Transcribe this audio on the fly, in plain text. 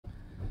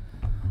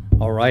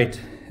All right,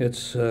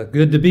 it's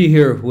good to be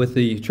here with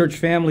the church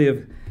family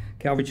of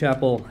Calvary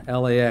Chapel,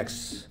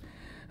 LAX.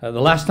 The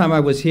last time I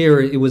was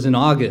here, it was in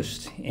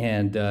August,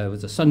 and it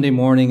was a Sunday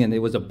morning, and it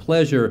was a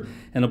pleasure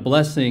and a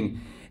blessing.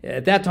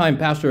 At that time,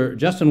 Pastor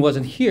Justin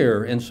wasn't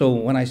here, and so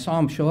when I saw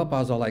him show up, I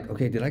was all like,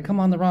 okay, did I come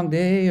on the wrong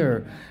day,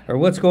 or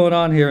what's going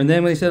on here? And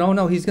then when he said, oh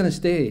no, he's going to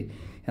stay.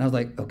 And I was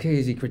like, okay,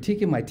 is he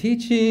critiquing my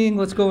teaching?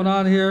 What's going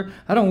on here?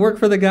 I don't work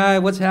for the guy.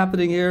 What's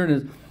happening here?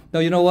 And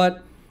no, you know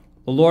what?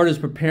 The Lord is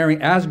preparing,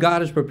 as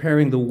God is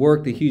preparing the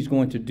work that he's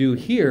going to do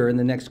here in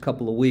the next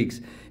couple of weeks.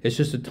 It's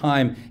just a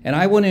time. And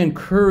I want to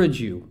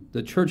encourage you,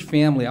 the church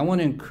family, I want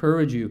to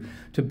encourage you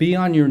to be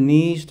on your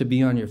knees, to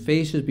be on your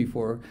faces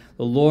before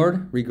the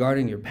Lord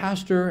regarding your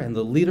pastor and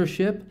the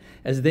leadership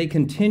as they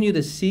continue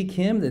to seek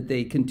him, that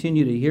they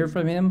continue to hear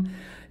from him.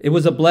 It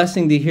was a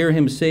blessing to hear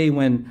him say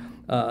when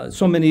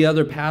so many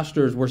other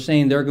pastors were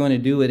saying they're going to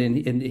do it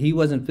and he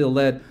wasn't feel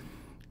led.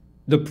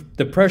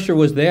 The pressure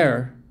was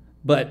there,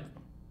 but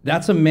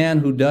that's a man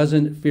who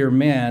doesn't fear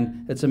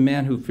man. It's a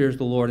man who fears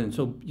the Lord. And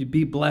so you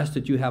be blessed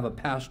that you have a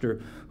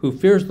pastor who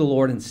fears the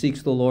Lord and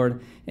seeks the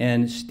Lord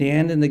and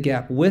stand in the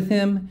gap with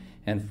him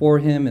and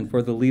for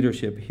the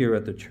leadership here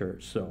at the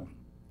church. So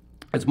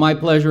it's my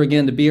pleasure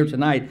again to be here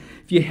tonight.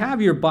 If you have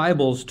your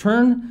Bibles,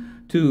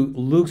 turn to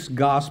Luke's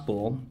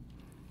Gospel.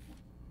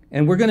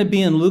 And we're going to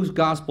be in Luke's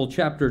Gospel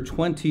chapter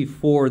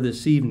 24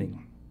 this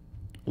evening.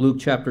 Luke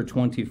chapter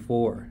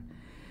 24.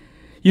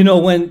 You know,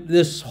 when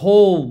this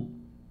whole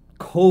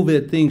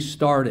COVID thing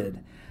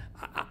started,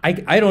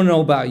 I don't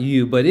know about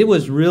you, but it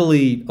was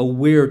really a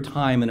weird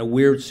time and a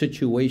weird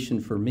situation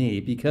for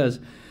me because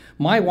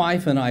my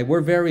wife and I,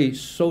 we're very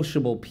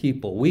sociable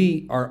people.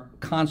 We are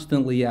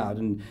constantly out.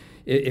 And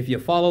if you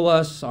follow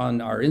us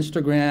on our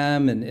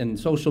Instagram and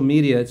social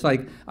media, it's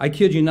like, I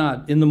kid you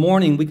not, in the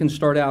morning we can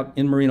start out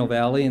in Moreno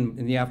Valley, and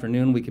in the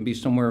afternoon we can be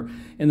somewhere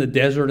in the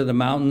desert or the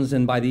mountains,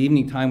 and by the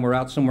evening time we're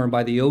out somewhere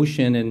by the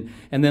ocean,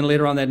 and then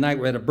later on that night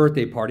we're at a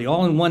birthday party,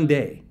 all in one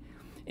day.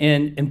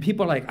 And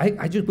people are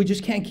like, we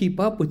just can't keep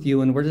up with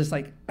you. And we're just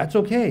like, that's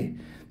okay.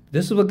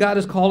 This is what God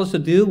has called us to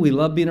do. We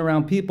love being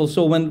around people.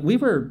 So when we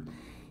were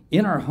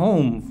in our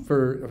home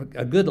for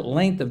a good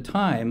length of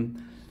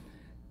time,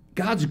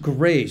 God's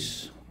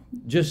grace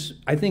just,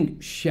 I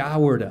think,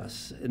 showered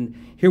us. And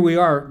here we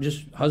are,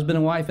 just husband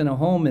and wife in a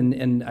home,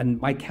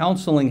 and my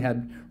counseling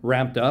had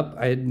ramped up.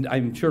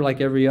 I'm sure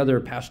like every other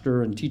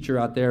pastor and teacher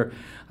out there,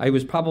 I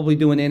was probably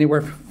doing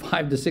anywhere from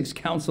 5 to 6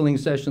 counseling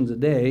sessions a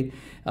day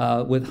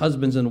with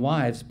husbands and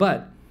wives.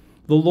 But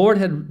the Lord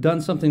had done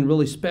something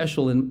really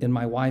special in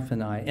my wife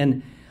and I.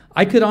 And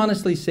I could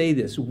honestly say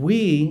this.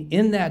 We,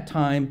 in that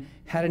time,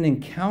 had an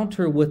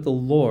encounter with the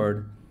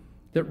Lord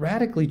that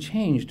radically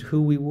changed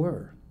who we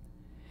were.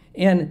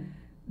 And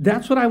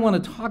that's what I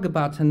want to talk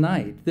about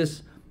tonight,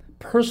 this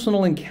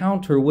personal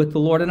encounter with the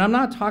Lord. And I'm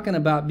not talking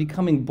about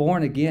becoming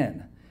born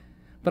again,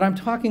 but I'm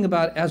talking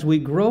about as we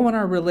grow in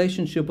our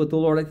relationship with the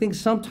Lord. I think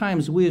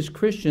sometimes we as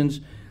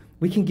Christians,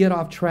 we can get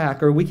off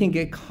track, or we can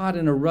get caught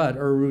in a rut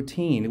or a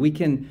routine. We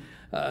can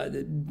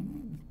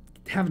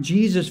have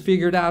Jesus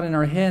figured out in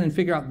our head and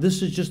figure out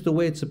this is just the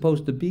way it's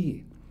supposed to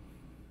be.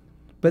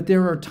 But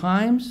there are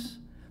times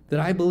that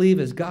I believe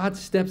as God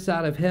steps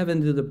out of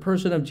heaven to the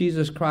person of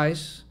Jesus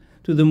Christ,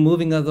 to the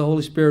moving of the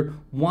Holy Spirit,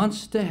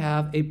 wants to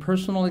have a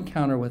personal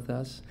encounter with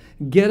us,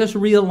 get us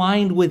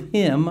realigned with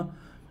him,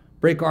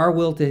 break our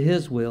will to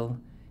his will,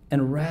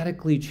 and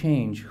radically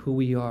change who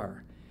we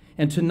are.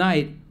 And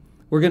tonight,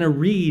 we're going to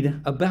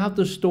read about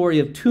the story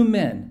of 2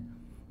 men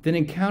that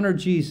encountered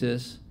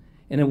Jesus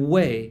in a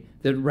way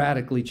that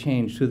radically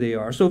changed who they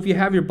are. So if you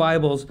have your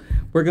Bibles,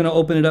 we're going to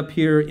open it up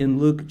here in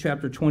Luke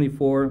chapter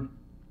 24,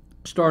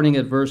 starting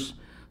at verse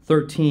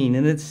 13.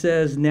 And it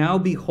says, "Now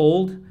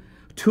behold,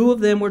 2 of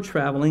them were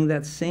traveling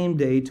that same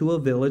day to a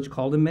village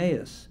called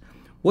Emmaus,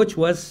 which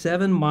was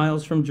 7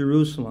 miles from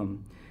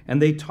Jerusalem.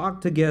 And they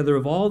talked together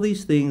of all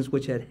these things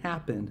which had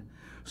happened.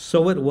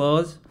 So it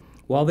was,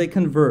 while they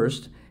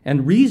conversed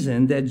and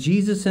reasoned, that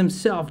Jesus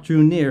himself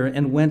drew near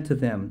and went to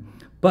them.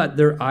 But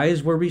their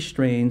eyes were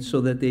restrained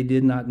so that they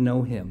did not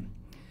know him."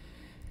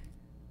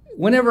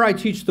 Whenever I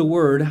teach the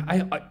word,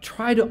 I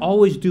try to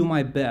always do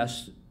my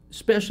best,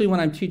 especially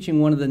when I'm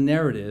teaching one of the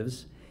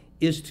narratives,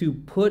 is to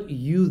put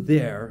you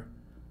there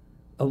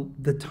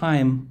the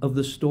time of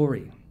the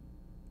story.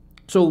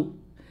 So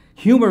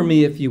humor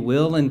me, if you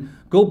will, and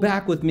go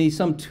back with me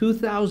some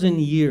 2,000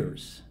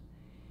 years.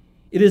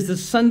 It is the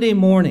Sunday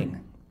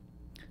morning.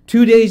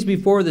 2 days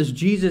before this,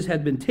 Jesus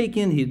had been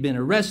taken. He had been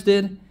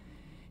arrested.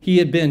 He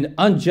had been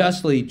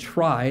unjustly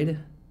tried.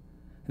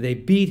 They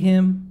beat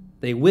him.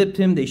 They whipped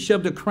him. They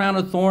shoved a crown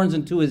of thorns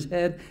into his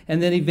head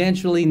and then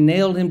eventually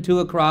nailed him to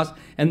a cross.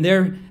 And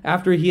there,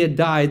 after he had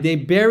died, they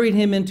buried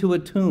him into a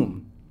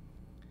tomb.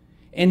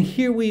 And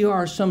here we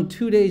are some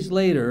 2 days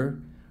later,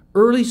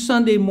 early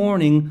Sunday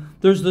morning,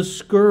 there's the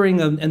scurrying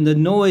and the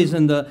noise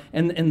and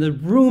the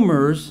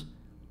rumors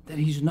that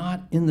he's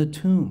not in the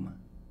tomb.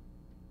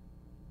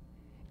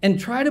 And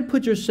try to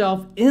put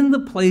yourself in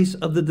the place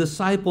of the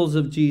disciples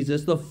of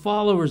Jesus, the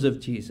followers of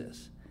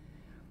Jesus.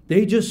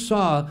 They just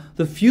saw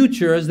the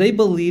future as they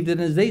believed it,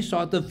 as they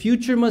saw it, the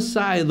future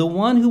Messiah, the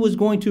one who was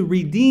going to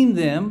redeem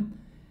them,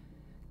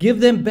 give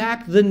them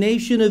back the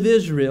nation of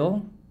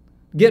Israel,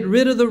 get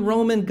rid of the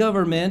Roman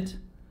government,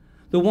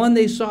 the one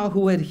they saw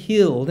who had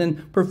healed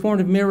and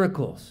performed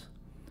miracles,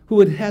 who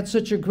had had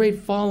such a great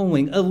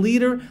following, a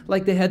leader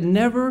like they had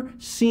never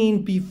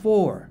seen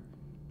before.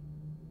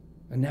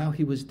 And now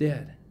he was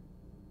dead.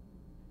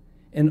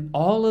 And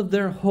all of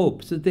their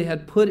hopes that they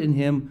had put in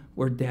him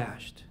were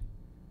dashed.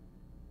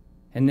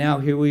 And now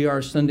here we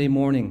are Sunday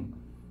morning.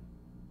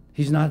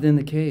 He's not in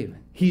the cave.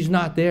 He's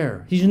not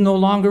there. He's no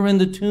longer in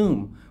the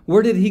tomb.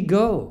 Where did he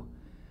go?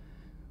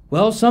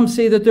 Well, some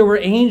say that there were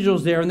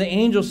angels there, and the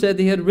angel said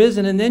they had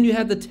risen, and then you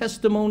had the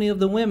testimony of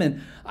the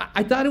women.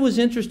 I thought it was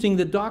interesting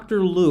that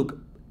Dr. Luke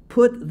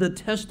put the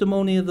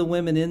testimony of the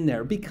women in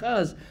there,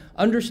 because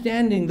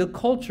understanding the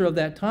culture of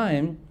that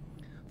time,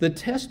 the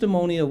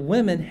testimony of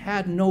women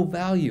had no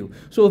value.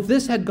 So if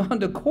this had gone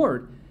to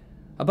court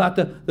about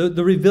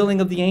the revealing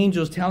of the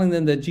angels telling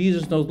them that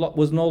Jesus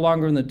was no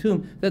longer in the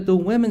tomb, that the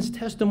women's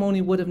testimony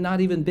would have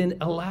not even been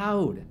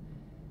allowed.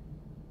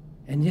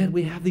 And yet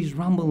we have these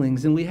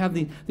rumblings, and we have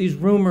these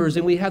rumors,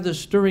 and we have the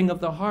stirring of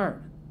the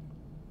heart.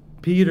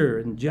 Peter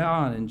and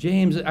John and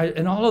James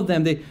and all of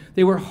them,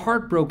 they were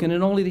heartbroken,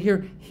 and only to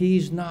hear,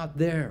 he's not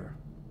there.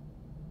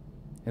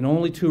 And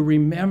only to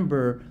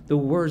remember the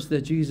words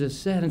that Jesus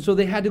said. And so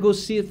they had to go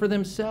see it for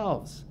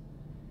themselves.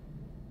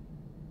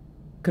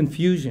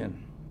 Confusion.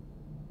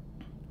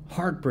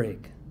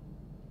 Heartbreak.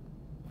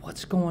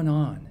 What's going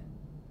on?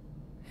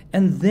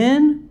 And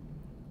then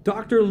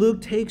Dr.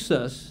 Luke takes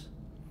us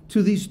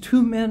to these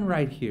two men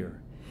right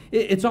here.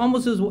 It's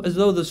almost as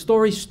though the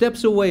story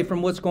steps away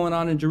from what's going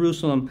on in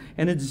Jerusalem,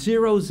 and it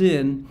zeroes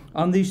in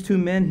on these two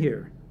men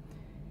here.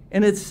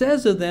 And it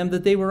says of them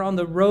that they were on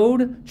the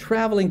road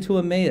traveling to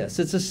Emmaus.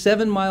 It's a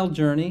 7-mile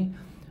journey.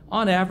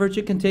 On average,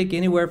 it can take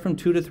anywhere from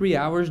 2 to 3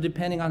 hours,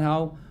 depending on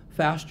how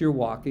fast you're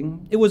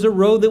walking. It was a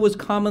road that was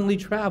commonly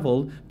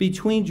traveled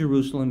between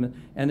Jerusalem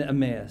and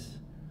Emmaus.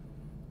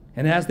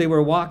 And as they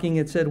were walking,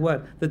 it said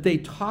what? That they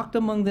talked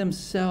among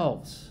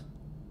themselves,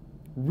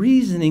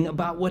 reasoning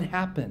about what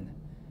happened.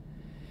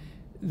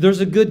 There's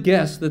a good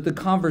guess that the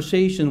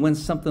conversation went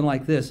something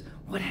like this.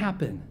 What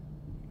happened?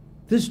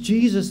 This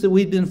Jesus that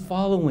we've been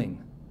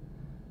following,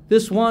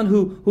 this one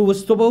who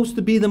was supposed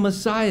to be the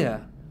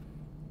Messiah,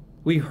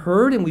 we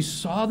heard and we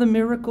saw the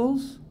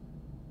miracles.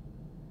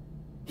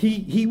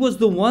 He was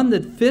the one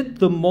that fit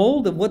the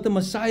mold of what the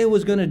Messiah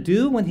was going to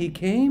do when he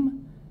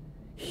came.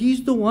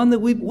 He's the one that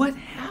what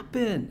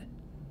happened?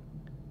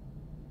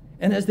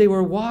 And as they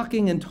were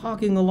walking and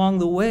talking along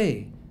the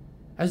way,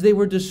 as they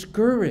were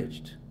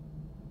discouraged,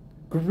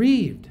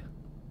 grieved,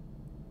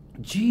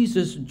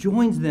 Jesus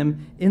joins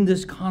them in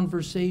this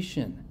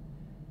conversation.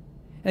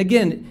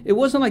 Again, it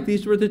wasn't like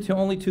these were the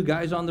only two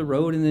guys on the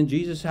road and then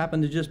Jesus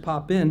happened to just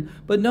pop in.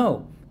 But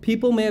no,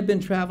 people may have been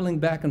traveling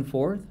back and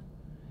forth.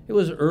 It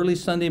was early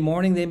Sunday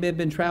morning. They may have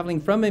been traveling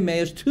from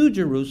Emmaus to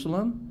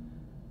Jerusalem.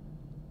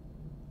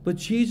 But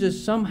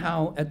Jesus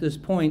somehow at this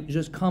point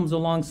just comes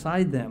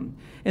alongside them.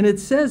 And it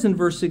says in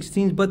verse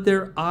 16, but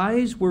their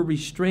eyes were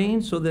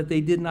restrained so that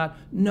they did not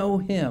know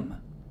him.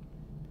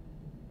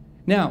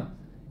 Now,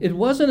 it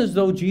wasn't as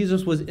though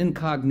Jesus was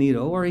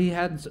incognito, or he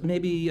had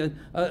maybe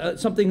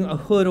a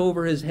hood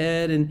over his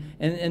head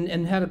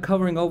and had a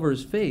covering over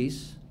his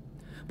face.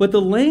 But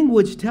the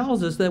language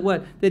tells us that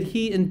what? That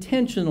he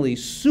intentionally,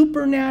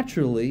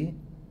 supernaturally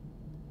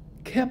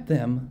kept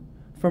them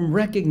from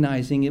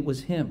recognizing it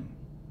was him.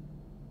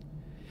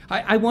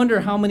 I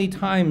wonder how many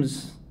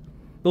times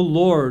the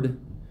Lord,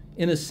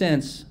 in a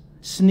sense,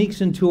 sneaks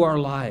into our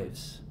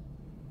lives.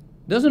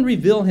 Doesn't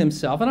reveal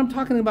himself, and I'm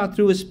talking about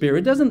through his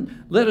Spirit, doesn't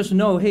let us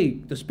know, hey,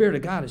 the Spirit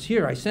of God is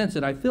here, I sense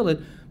it, I feel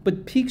it,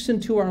 but peeks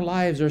into our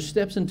lives or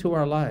steps into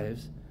our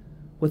lives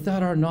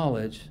without our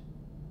knowledge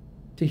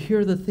to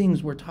hear the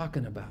things we're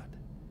talking about,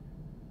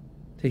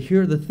 to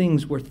hear the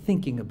things we're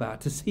thinking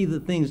about, to see the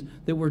things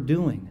that we're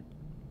doing,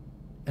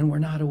 and we're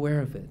not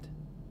aware of it.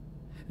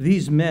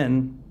 These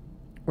men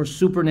were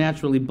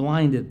supernaturally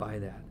blinded by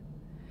that.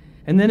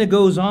 And then it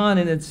goes on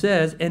and it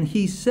says, and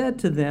he said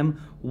to them,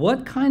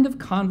 what kind of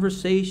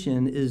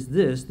conversation is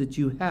this that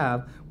you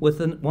have with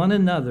one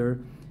another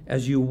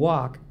as you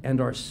walk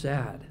and are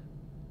sad?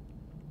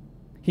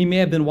 He may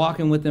have been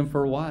walking with them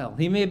for a while.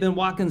 He may have been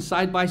walking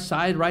side by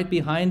side right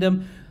behind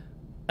them,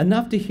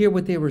 enough to hear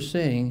what they were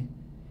saying.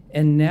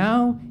 And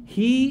now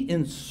he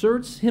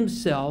inserts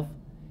himself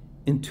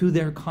into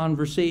their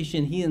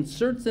conversation. He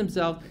inserts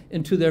himself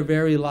into their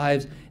very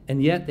lives,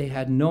 and yet they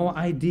had no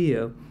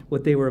idea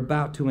what they were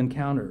about to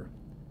encounter.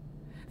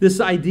 This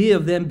idea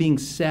of them being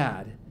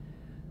sad.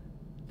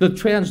 The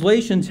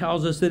translation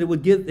tells us that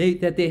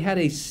that they had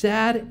a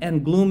sad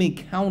and gloomy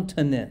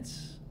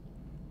countenance.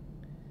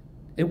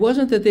 It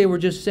wasn't that they were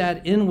just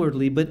sad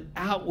inwardly, but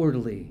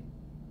outwardly.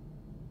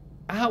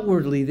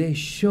 Outwardly, they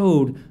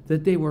showed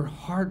that they were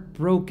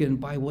heartbroken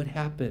by what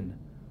happened.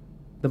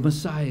 The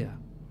Messiah,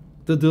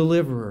 the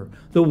deliverer,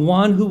 the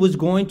one who was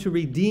going to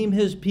redeem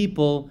his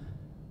people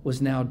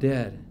was now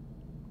dead.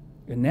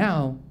 And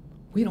now,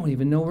 we don't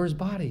even know where his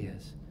body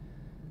is.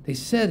 They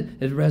said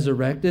it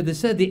resurrected. They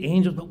said the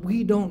angels, but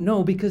we don't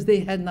know because they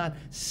had not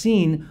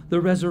seen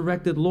the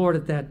resurrected Lord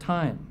at that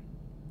time.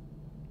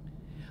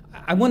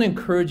 I want to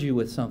encourage you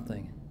with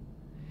something,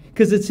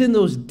 because it's in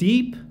those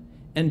deep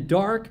and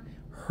dark,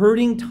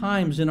 hurting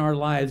times in our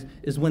lives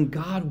is when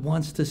God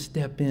wants to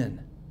step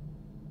in.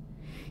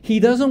 He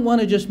doesn't want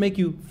to just make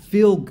you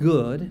feel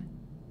good,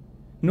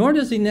 nor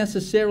does he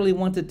necessarily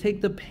want to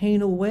take the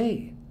pain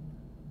away.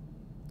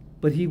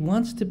 But he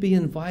wants to be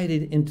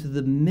invited into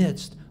the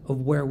midst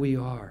of where we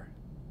are.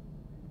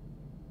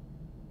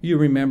 You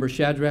remember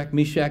Shadrach,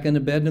 Meshach, and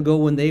Abednego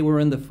when they were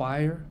in the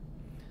fire?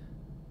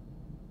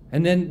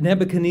 And then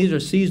Nebuchadnezzar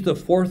sees the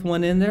fourth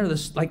one in there,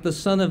 like the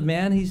Son of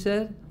Man, he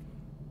said.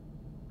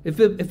 If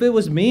it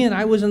was me and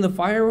I was in the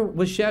fire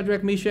with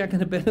Shadrach, Meshach,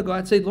 and Abednego,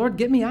 I'd say, Lord,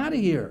 get me out of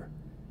here.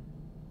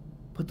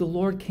 But the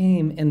Lord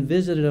came and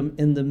visited them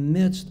in the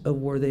midst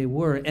of where they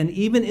were. And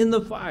even in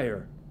the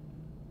fire,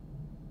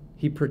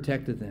 he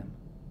protected them.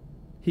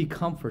 He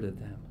comforted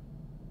them.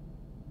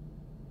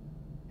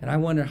 And I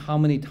wonder how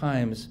many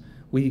times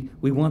we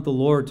want the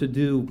Lord to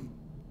do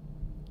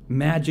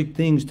magic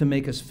things to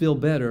make us feel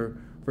better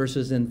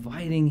versus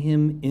inviting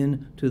him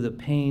into the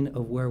pain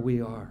of where we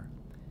are.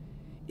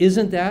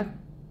 Isn't that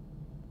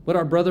what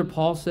our brother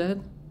Paul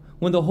said?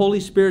 When the Holy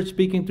Spirit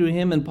speaking through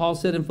him, and Paul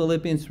said in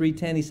Philippians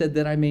 3:10, he said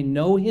that I may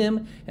know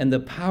him and the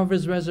power of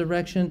his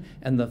resurrection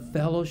and the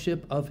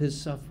fellowship of his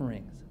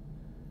sufferings.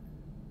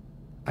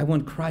 I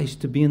want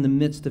Christ to be in the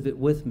midst of it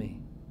with me.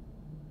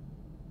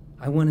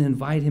 I want to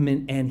invite him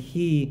in, and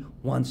he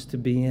wants to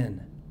be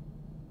in.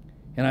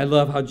 And I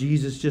love how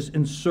Jesus just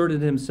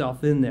inserted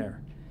himself in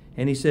there.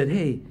 And he said,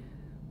 hey,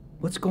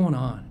 what's going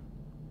on?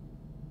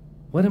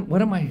 What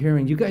am I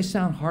hearing? You guys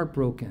sound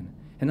heartbroken.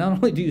 And not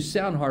only do you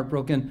sound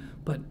heartbroken,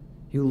 but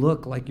you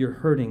look like you're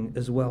hurting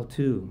as well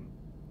too.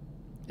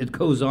 It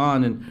goes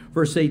on in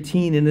verse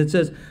 18, and it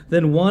says,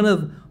 Then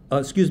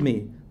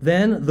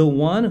the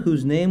one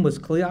whose name was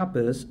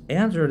Cleopas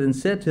answered and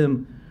said to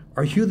him,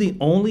 Are you the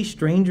only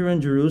stranger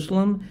in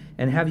Jerusalem,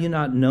 and have you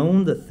not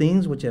known the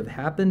things which have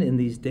happened in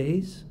these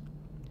days?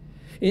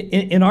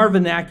 In our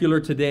vernacular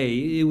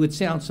today, it would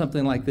sound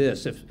something like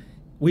this if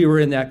we were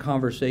in that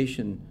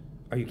conversation.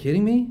 Are you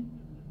kidding me?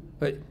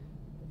 But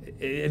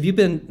have you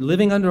been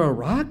living under a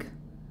rock?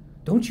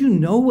 Don't you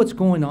know what's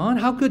going on?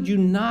 How could you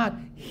not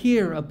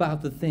hear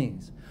about the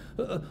things?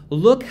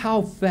 Look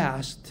how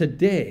fast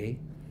today,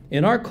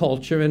 in our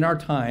culture, in our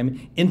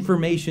time,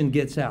 information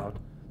gets out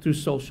through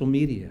social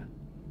media.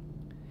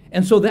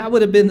 And so that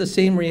would have been the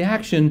same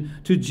reaction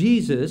to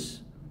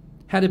Jesus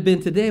had it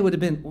been today. Would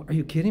have been, are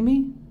you kidding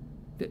me?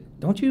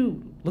 Don't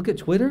you look at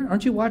Twitter?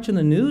 Aren't you watching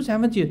the news?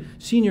 Haven't you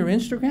seen your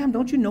Instagram?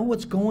 Don't you know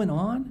what's going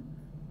on?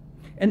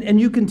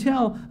 And you can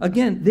tell,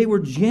 again, they were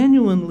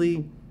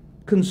genuinely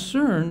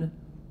concerned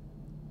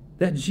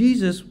that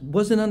Jesus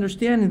wasn't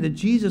understanding, that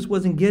Jesus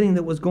wasn't getting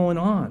that was going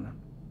on.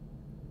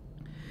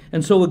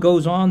 And so it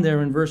goes on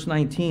there in verse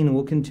 19, and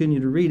we'll continue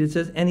to read. It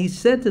says, And he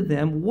said to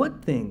them,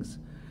 What things?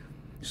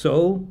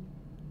 So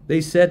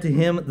they said to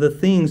him, The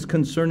things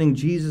concerning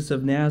Jesus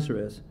of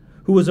Nazareth,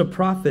 who was a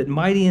prophet,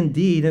 mighty in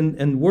deed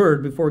and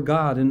word before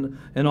God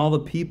and all the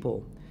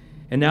people.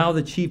 And now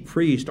the chief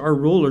priest, our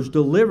rulers,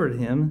 delivered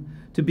him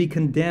to be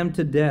condemned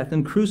to death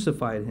and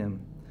crucified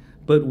him.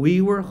 But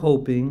we were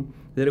hoping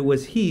that it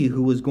was he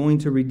who was going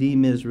to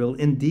redeem Israel.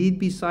 Indeed,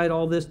 beside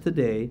all this,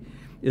 today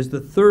is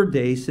the third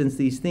day since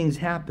these things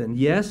happened.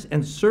 Yes,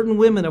 and certain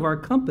women of our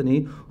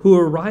company who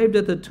arrived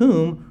at the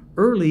tomb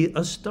early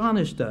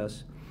astonished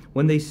us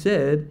when they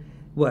said,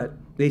 what?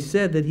 They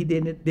said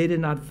that they did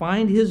not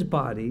find his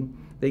body.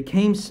 They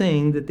came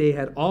saying that they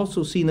had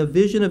also seen a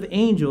vision of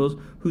angels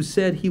who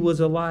said he was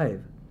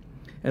alive.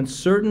 And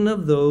certain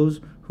of those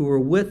who were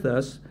with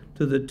us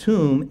to the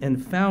tomb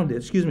and found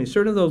it,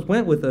 certain of those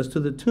went with us to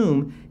the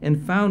tomb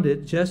and found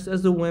it just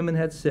as the women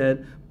had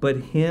said, but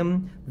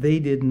him they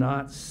did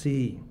not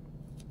see.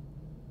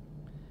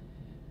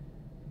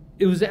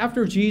 It was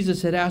after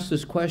Jesus had asked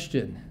this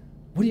question,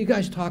 what are you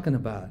guys talking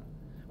about?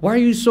 Why are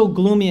you so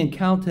gloomy in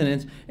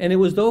countenance? And it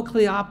was though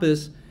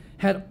Cleopas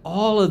had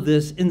all of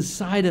this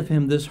inside of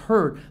him, this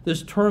hurt,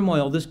 this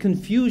turmoil, this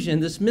confusion,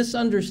 this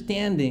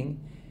misunderstanding,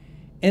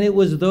 and it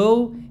was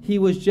though he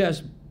was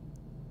just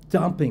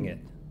dumping it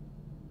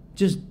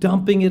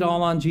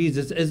all on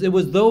Jesus, as it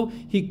was though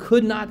he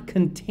could not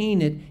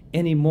contain it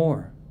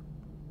anymore.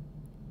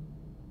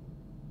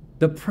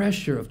 The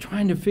pressure of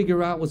trying to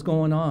figure out what's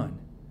going on.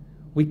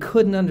 We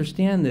couldn't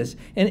understand this.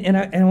 And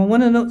I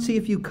want to see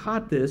if you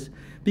caught this,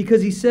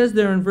 because he says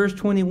there in verse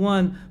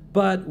 21,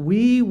 but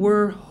we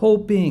were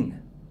hoping.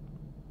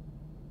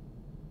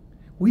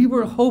 We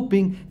were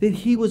hoping that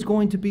he was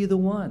going to be the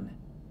one.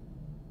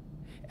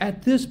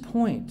 At this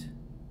point,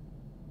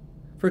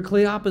 for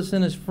Cleopas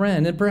and his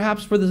friend, and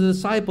perhaps for the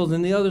disciples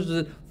and the others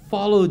that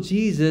followed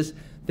Jesus,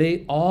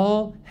 they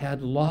all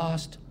had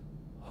lost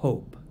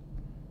hope.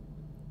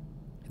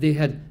 They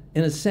had,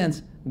 in a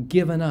sense,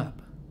 given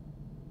up.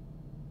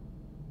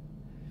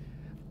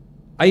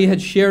 I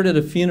had shared at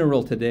a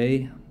funeral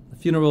today,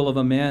 funeral of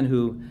a man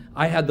who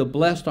I had the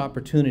blessed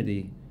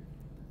opportunity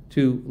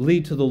to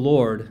lead to the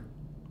Lord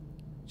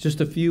just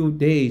a few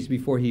days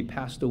before he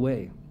passed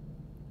away.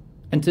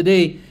 And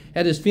today,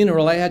 at his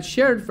funeral, I had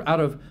shared out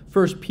of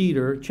 1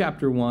 Peter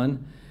chapter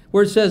 1,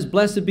 where it says,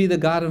 "Blessed be the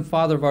God and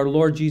Father of our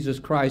Lord Jesus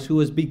Christ, who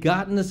has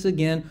begotten us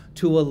again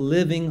to a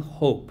living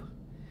hope."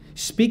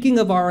 Speaking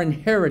of our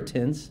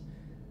inheritance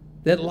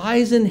that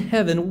lies in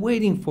heaven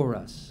waiting for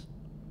us.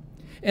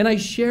 And I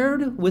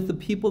shared with the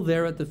people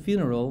there at the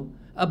funeral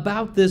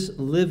about this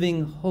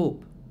living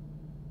hope.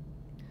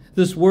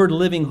 This word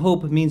living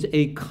hope means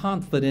a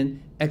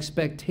confident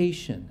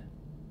expectation.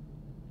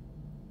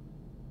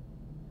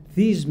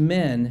 These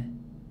men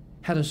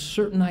had a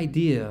certain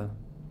idea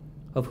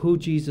of who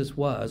Jesus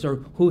was,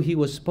 or who he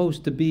was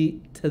supposed to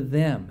be to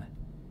them.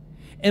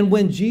 And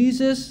when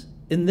Jesus,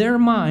 in their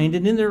mind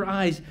and in their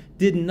eyes,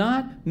 did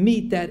not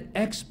meet that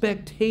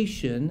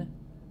expectation,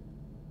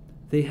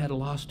 they had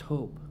lost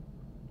hope.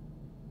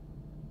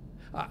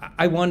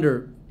 I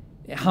wonder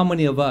how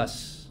many of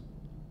us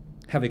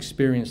have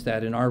experienced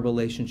that in our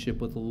relationship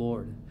with the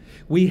Lord.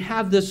 We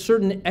have this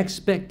certain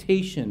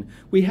expectation.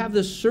 We have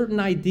this certain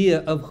idea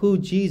of who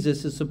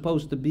Jesus is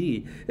supposed to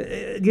be.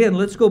 Again,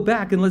 let's go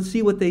back and let's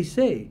see what they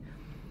say.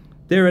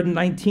 There at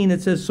 19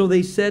 it says, "So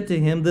they said to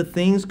him the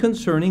things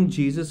concerning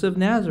Jesus of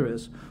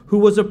Nazareth, who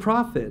was a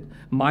prophet,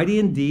 mighty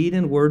in deed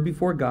and word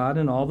before God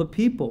and all the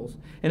peoples,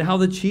 and how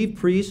the chief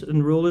priests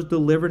and rulers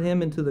delivered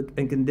him and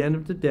condemned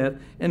him to death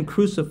and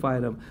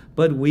crucified him.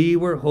 But we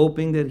were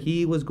hoping that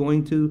he was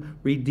going to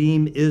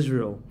redeem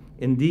Israel.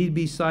 Indeed,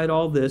 beside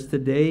all this,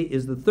 today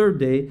is the third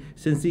day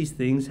since these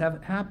things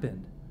have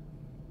happened."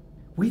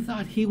 We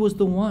thought he was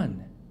the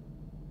one.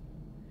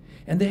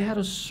 And they had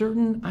a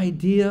certain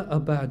idea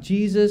about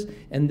Jesus,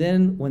 and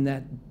then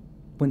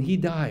when he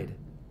died,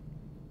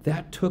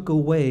 that took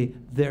away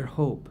their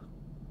hope.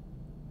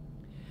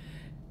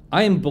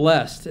 I am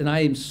blessed, and I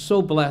am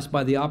so blessed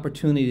by the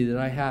opportunity that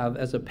I have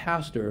as a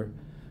pastor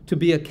to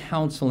be a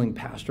counseling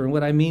pastor. And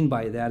what I mean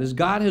by that is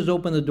God has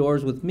opened the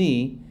doors with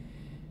me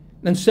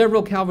and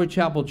several Calvary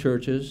Chapel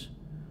churches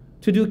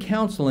to do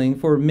counseling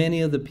for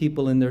many of the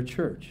people in their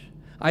church.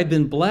 I've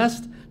been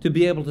blessed to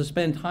be able to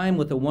spend time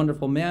with a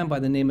wonderful man by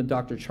the name of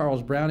Dr.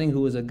 Charles Browning,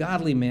 who is a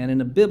godly man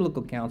and a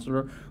biblical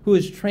counselor who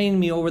has trained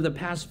me over the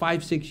past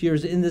 5-6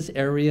 years in this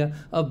area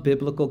of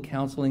biblical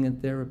counseling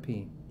and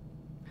therapy.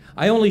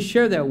 I only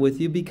share that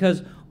with you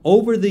because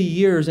over the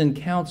years in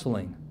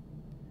counseling,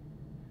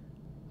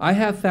 I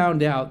have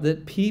found out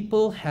that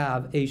people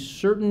have a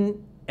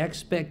certain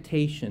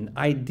expectation,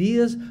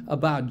 ideas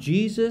about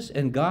Jesus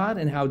and God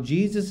and how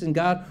Jesus and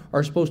God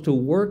are supposed to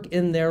work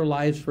in their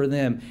lives for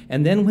them.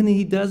 And then when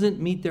he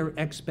doesn't meet their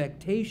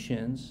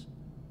expectations,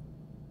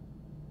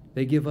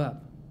 they give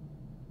up.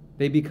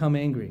 They become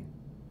angry.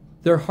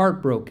 They're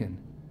heartbroken.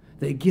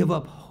 They give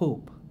up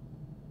hope.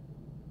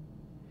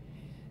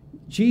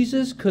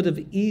 Jesus could have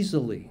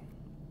easily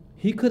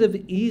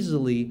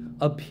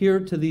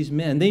appeared to these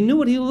men. They knew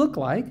what he looked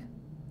like.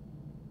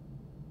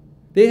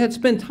 They had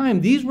spent time.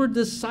 These were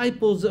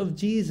disciples of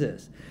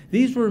Jesus.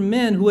 These were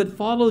men who had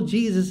followed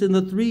Jesus in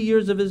the 3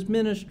 years of his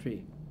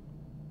ministry.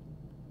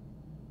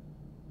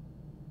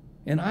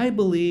 And I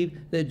believe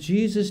that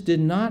Jesus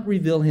did not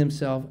reveal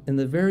himself in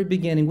the very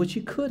beginning, which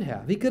he could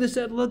have. He could have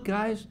said, "Look,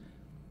 guys,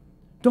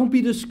 don't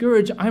be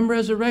discouraged. I'm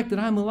resurrected.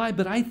 I'm alive."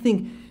 But I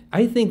think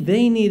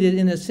they needed,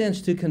 in a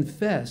sense, to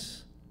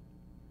confess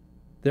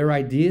their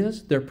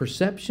ideas, their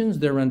perceptions,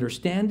 their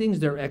understandings,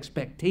 their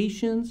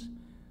expectations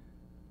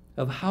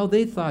of how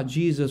they thought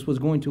Jesus was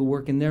going to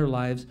work in their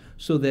lives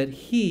so that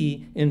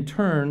he, in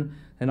turn,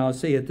 and I'll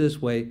say it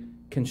this way,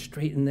 can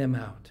straighten them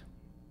out.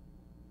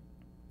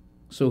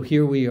 So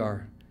here we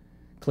are.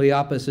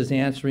 Cleopas is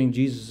answering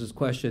Jesus'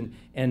 question.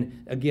 And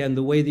again,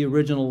 the way the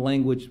original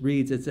language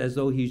reads, it's as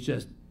though he's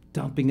just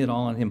dumping it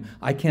all on him.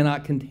 I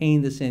cannot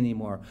contain this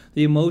anymore.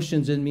 The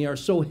emotions in me are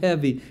so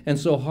heavy and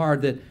so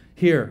hard that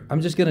here,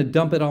 I'm just going to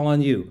dump it all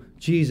on you.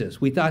 Jesus,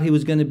 we thought he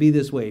was going to be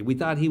this way. We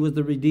thought he was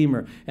the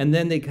Redeemer. And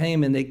then they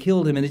came and they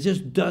killed him, and it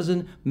just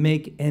doesn't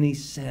make any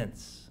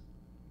sense.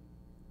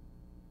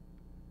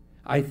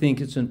 I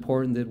think it's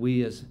important that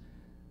we as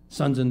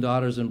sons and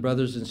daughters and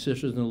brothers and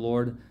sisters in the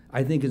Lord,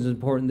 I think it's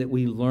important that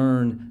we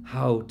learn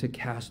how to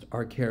cast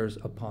our cares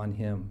upon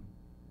him.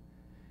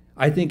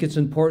 I think it's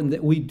important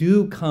that we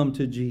do come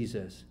to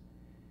Jesus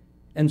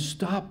and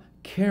stop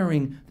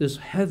carrying this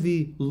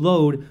heavy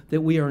load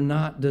that we are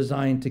not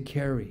designed to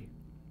carry.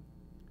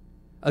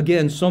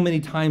 Again, so many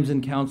times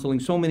in counseling,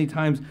 so many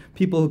times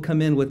people who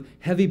come in with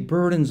heavy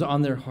burdens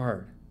on their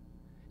heart,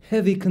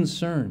 heavy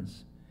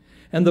concerns.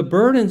 And the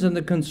burdens and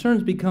the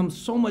concerns become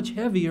so much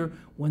heavier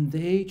when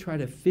they try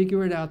to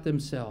figure it out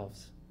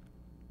themselves.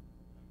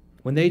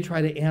 When they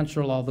try to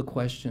answer all the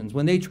questions.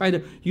 When they try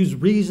to use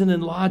reason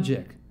and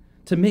logic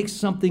to make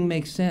something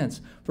make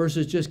sense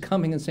versus just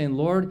coming and saying,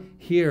 "Lord,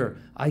 here,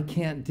 I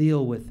can't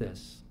deal with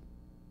this."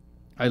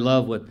 I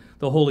love what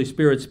the Holy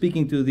Spirit,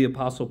 speaking to the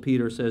Apostle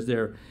Peter, says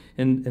there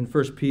in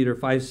 1 Peter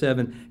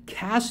 5:7,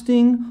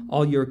 "Casting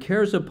all your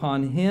cares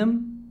upon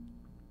him."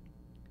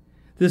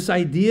 This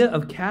idea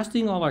of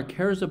casting all our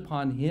cares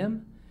upon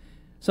him,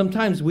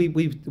 sometimes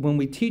when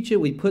we teach it,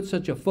 we put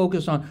such a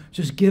focus on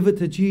just give it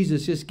to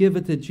Jesus, just give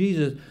it to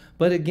Jesus.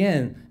 But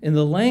again, in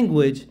the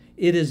language,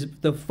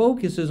 the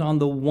focus is on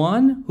the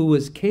one who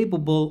is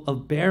capable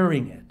of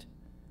bearing it.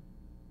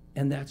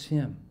 And that's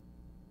him.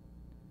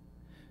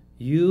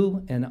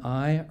 You and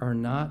I are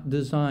not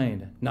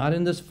designed, not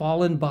in this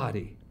fallen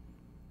body,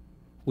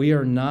 we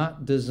are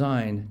not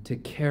designed to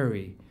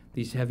carry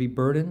these heavy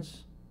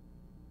burdens,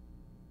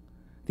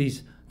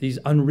 these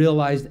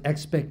unrealized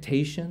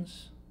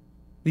expectations,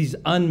 these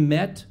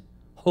unmet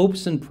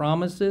hopes and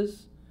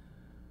promises,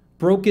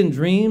 broken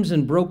dreams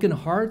and broken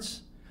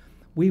hearts.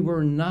 We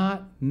were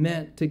not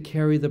meant to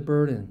carry the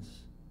burdens.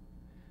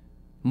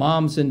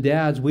 Moms and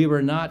dads, we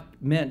were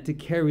not meant to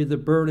carry the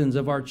burdens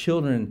of our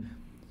children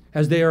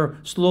as they are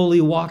slowly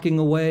walking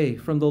away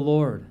from the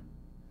Lord,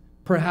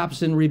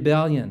 perhaps in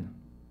rebellion.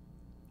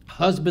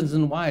 Husbands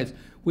and wives,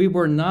 we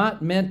were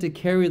not meant to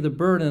carry the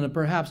burden of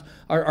perhaps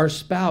our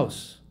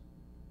spouse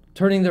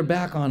turning their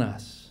back on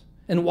us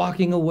and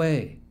walking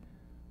away.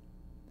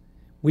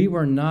 We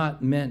were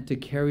not meant to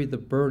carry the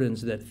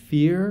burdens that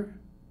fear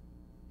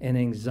and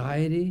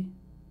anxiety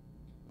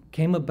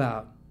came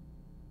about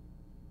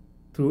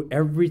through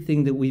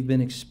everything that we've been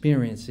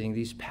experiencing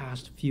these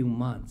past few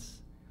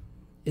months.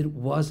 It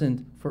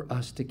wasn't for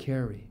us to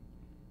carry.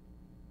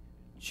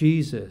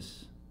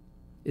 Jesus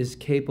is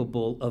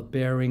capable of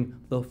bearing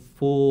the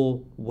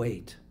full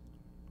weight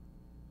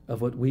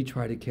of what we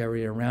try to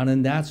carry around.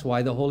 And that's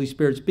why the Holy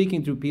Spirit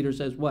speaking through Peter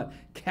says what?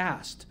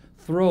 Cast,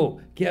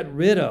 throw, get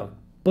rid of,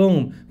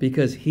 boom,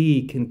 because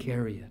he can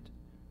carry it.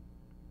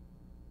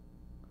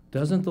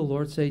 Doesn't the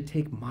Lord say,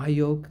 take my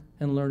yoke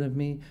and learn of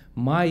me?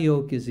 My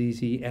yoke is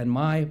easy and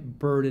my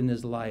burden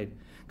is light.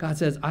 God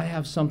says, I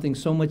have something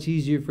so much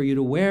easier for you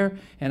to wear,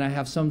 and I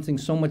have something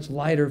so much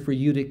lighter for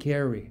you to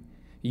carry.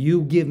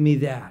 You give me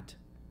that.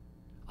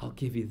 I'll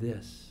give you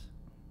this.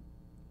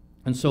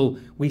 And so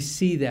we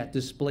see that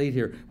displayed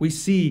here. We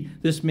see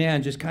this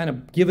man just kind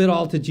of give it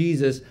all to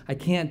Jesus. I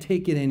can't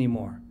take it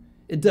anymore.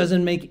 It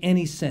doesn't make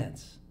any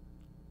sense.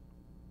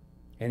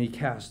 And he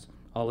cast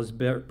all his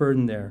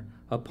burden there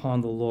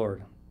upon the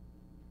Lord.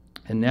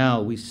 And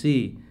now we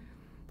see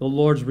the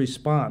Lord's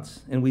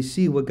response, and we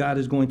see what God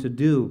is going to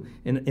do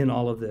in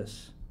all of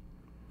this.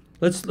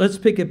 Let's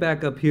pick it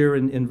back up here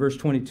in verse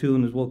 22,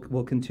 and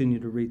we'll continue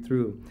to read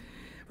through.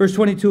 Verse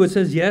 22, it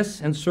says,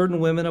 yes, and certain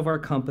women of our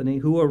company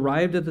who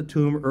arrived at the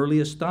tomb early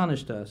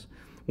astonished us.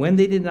 When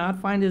they did not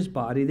find his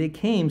body, they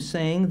came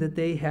saying that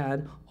they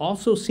had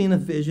also seen a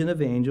vision of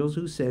angels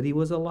who said he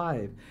was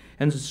alive.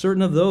 And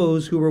certain of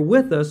those who were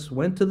with us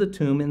went to the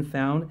tomb and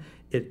found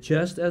it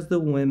just as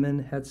the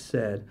women had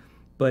said,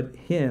 but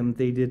him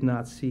they did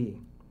not see.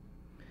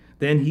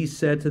 Then he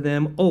said to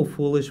them, O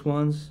foolish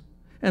ones,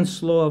 and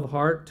slow of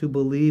heart to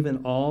believe in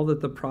all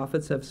that the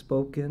prophets have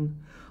spoken.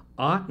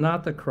 Ought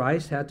not the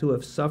Christ had to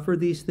have suffered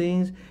these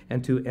things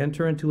and to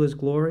enter into his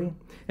glory?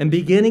 And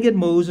beginning at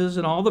Moses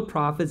and all the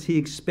prophets, he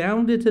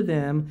expounded to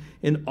them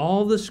in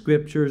all the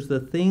scriptures the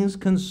things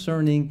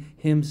concerning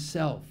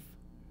himself.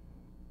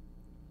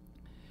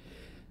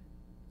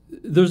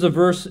 There's a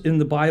verse in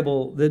the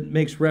Bible that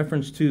makes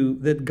reference to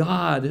that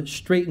God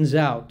straightens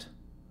out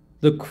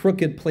the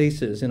crooked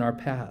places in our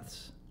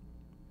paths.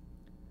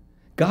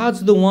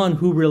 God's the one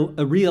who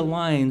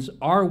realigns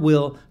our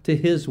will to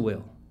his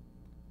will.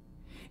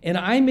 And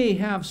I may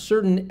have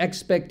certain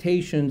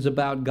expectations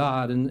about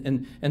God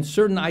and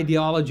certain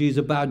ideologies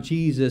about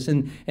Jesus,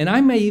 and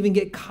I may even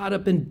get caught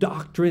up in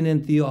doctrine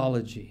and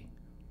theology.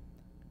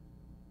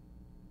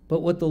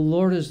 But what the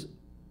Lord is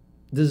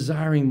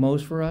desiring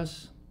most for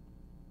us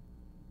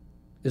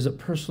is a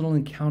personal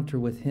encounter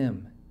with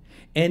him.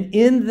 And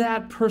in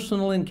that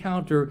personal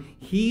encounter,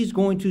 he's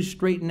going to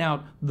straighten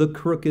out the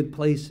crooked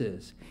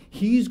places.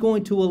 He's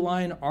going to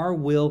align our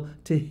will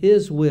to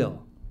his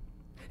will.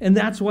 And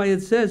that's why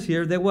it says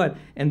here that what?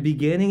 And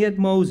beginning at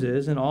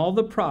Moses and all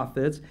the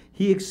prophets,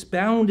 he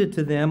expounded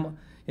to them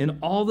in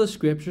all the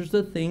scriptures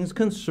the things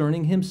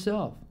concerning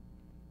himself.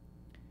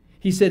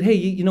 He said, hey,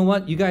 you know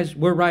what? You guys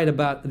were right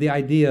about the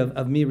idea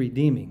of me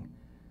redeeming.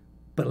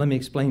 But let me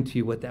explain to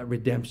you what that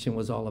redemption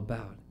was all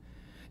about.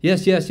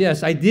 Yes,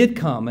 I did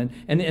come,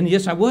 and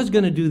yes, I was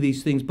going to do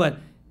these things, but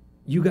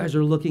you guys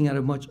are looking at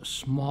a much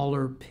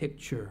smaller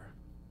picture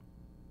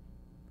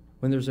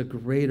when there's a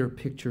greater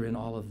picture in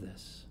all of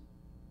this.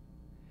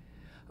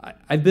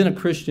 I've been a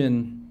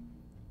Christian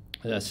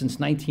since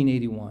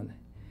 1981,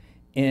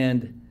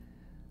 and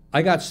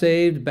I got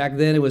saved. Back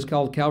then it was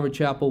called Calvary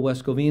Chapel,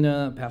 West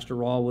Covina. Pastor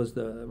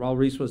Raul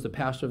Reese was the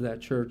pastor of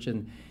that church,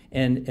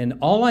 and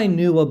all I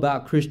knew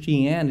about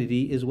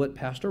Christianity is what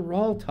Pastor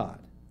Raul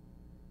taught.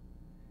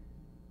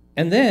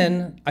 And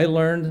then I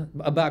learned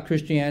about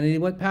Christianity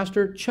what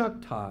Pastor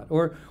Chuck taught,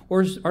 or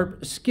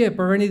Skip,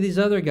 or any of these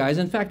other guys.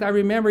 In fact, I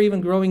remember even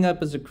growing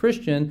up as a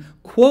Christian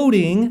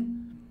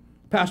quoting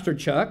Pastor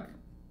Chuck,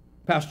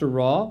 Pastor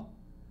Raul,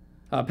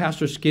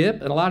 Pastor Skip,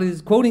 and a lot of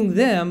these, quoting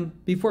them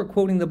before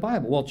quoting the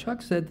Bible. Well,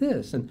 Chuck said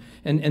this, and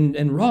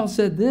Raul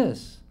said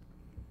this.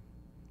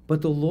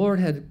 But the Lord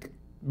had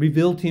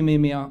revealed to me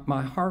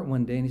my heart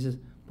one day, and he says,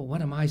 but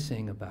what am I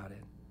saying about it?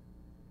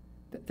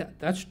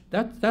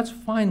 That's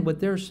fine what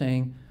they're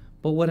saying,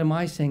 but what am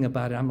I saying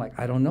about it? I'm like,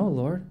 I don't know,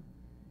 Lord. And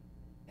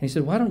he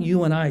said, why don't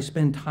you and I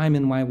spend time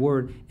in my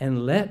word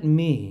and let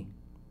me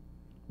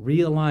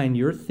realign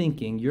your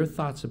thinking, your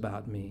thoughts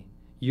about me,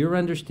 your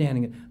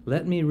understanding.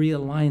 Let me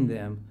realign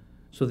them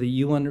so that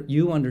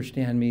you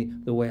understand me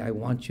the way I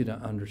want you to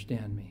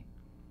understand me.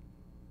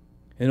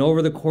 And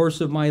over the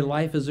course of my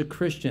life as a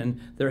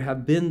Christian, there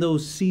have been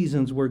those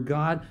seasons where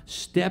God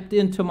stepped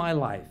into my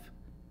life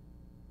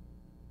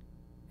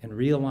and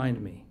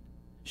realigned me,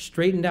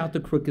 straightened out the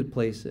crooked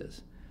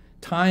places.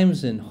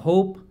 Times in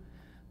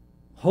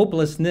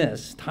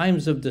hopelessness,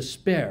 times of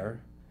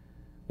despair,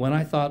 when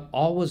I thought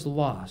all was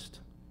lost,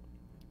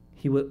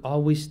 he would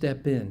always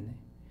step in.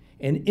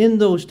 And in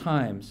those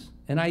times,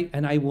 and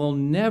I will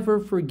never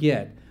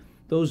forget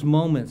those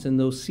moments and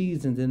those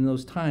seasons and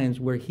those times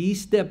where he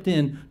stepped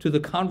in to the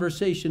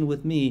conversation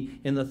with me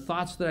in the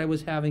thoughts that I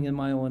was having in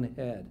my own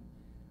head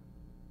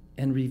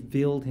and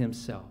revealed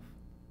himself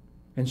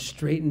and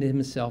straightened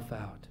himself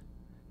out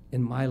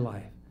in my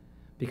life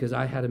because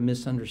I had a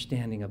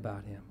misunderstanding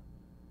about him.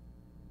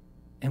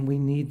 And we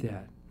need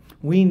that.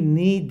 We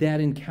need that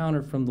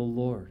encounter from the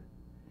Lord.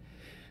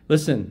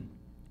 Listen,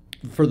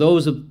 for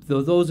those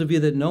of you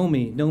that know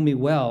me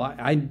well,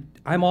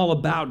 I'm all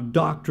about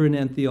doctrine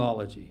and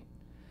theology.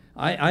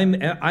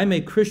 I'm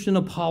a Christian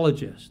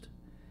apologist.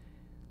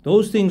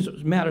 Those things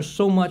matter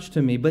so much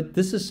to me, but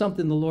this is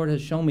something the Lord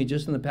has shown me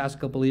just in the past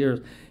couple of years.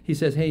 He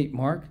says, hey,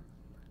 Mark,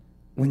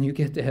 when you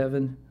get to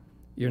heaven,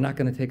 you're not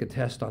going to take a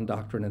test on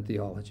doctrine and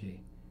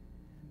theology.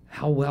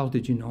 How well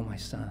did you know my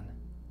son?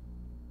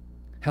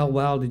 How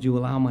well did you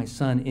allow my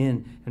son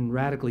in and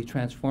radically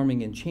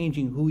transforming and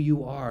changing who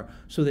you are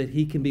so that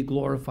he can be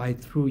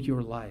glorified through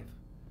your life?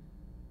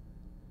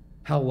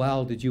 How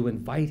well did you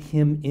invite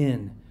him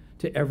in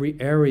to every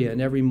area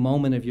and every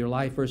moment of your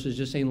life versus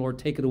just saying, Lord,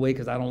 take it away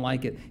because I don't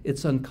like it.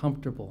 It's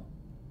uncomfortable.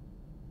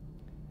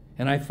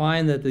 And I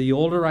find that the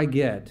older I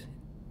get,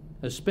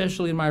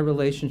 especially in my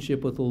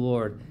relationship with the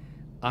Lord,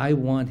 I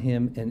want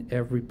him in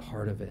every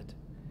part of it.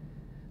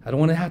 I don't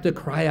want to have to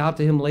cry out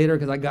to him later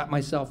because I got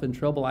myself in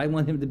trouble. I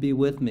want him to be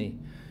with me.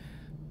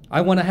 I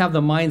want to have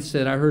the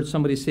mindset, I heard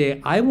somebody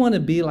say, I want to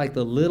be like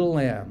the little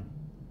lamb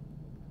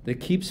that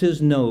keeps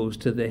his nose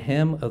to the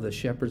hem of the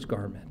shepherd's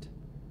garment.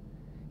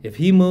 If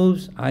he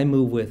moves, I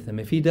move with him.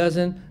 If he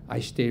doesn't,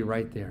 I stay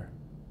right there.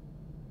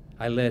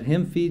 I let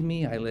him feed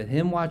me. I let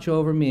him watch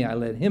over me. I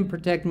let him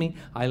protect me.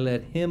 I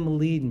let him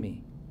lead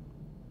me.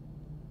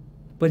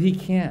 But he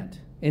can't,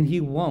 and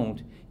he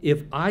won't,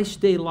 if I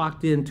stay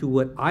locked into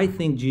what I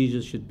think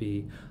Jesus should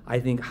be, I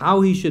think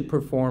how he should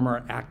perform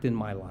or act in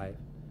my life.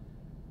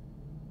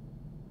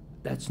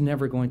 That's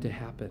never going to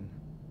happen.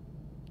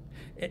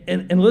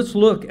 And let's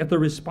look at the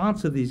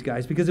response of these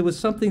guys, because it was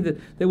something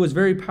that was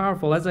very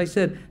powerful. As I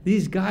said,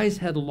 these guys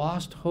had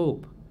lost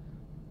hope.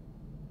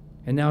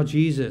 And now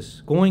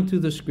Jesus, going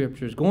through the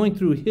scriptures, going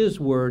through his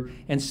word,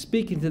 and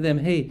speaking to them,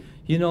 hey,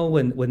 you know,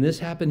 when this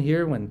happened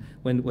here,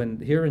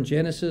 when here in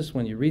Genesis,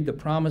 when you read the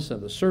promise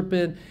of the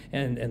serpent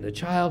and the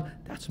child,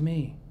 that's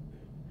me.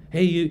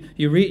 Hey,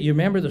 you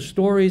remember the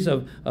stories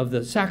of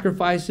the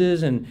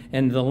sacrifices and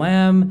the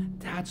lamb?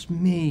 That's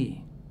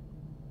me.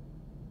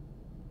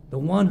 The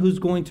one who's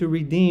going to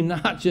redeem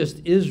not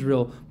just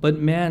Israel, but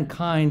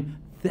mankind,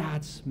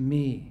 that's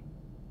me.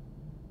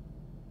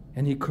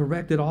 And he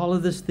corrected all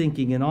of this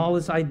thinking and all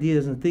his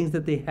ideas and things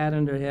that they had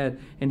in their head,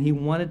 and he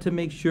wanted to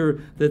make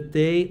sure that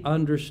they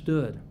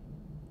understood.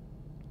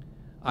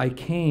 I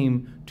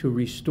came to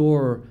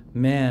restore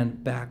man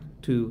back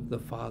to the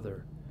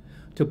Father,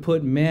 to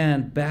put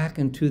man back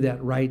into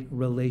that right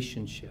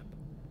relationship.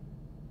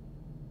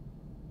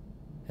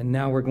 And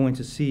now we're going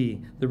to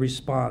see the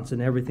response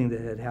and everything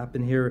that had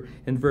happened here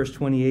in verse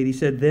 28. He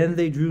said, then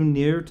they drew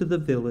near to the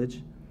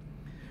village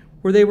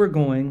where they were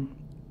going,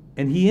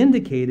 and he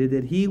indicated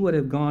that he would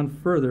have gone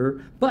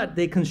further, but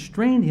they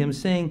constrained him,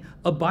 saying,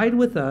 abide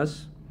with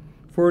us,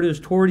 for it is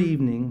toward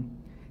evening,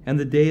 and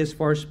the day is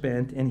far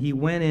spent. And he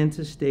went in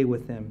to stay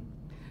with them.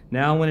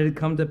 Now when it had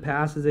come to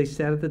pass, as they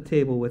sat at the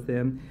table with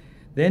them,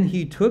 then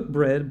he took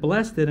bread,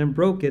 blessed it, and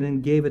broke it,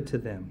 and gave it to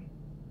them.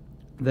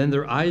 Then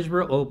their eyes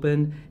were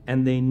opened,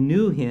 and they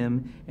knew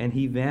him, and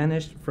he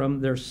vanished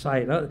from their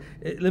sight.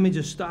 Let me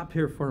just stop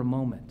here for a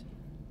moment.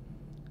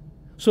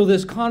 So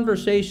this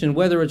conversation,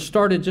 whether it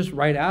started just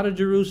right out of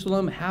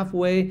Jerusalem,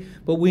 halfway,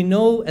 but we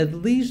know at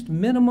least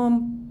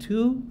minimum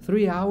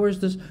 2-3 hours,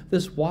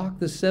 this walk,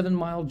 this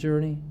 7-mile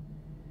journey,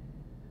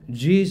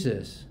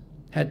 Jesus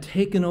had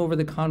taken over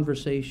the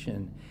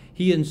conversation.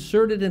 He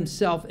inserted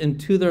himself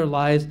into their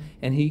lives,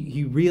 and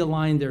he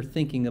realigned their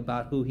thinking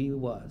about who he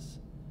was.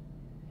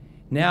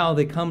 Now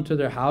they come to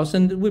their house,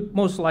 and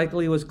most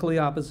likely it was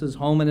Cleopas'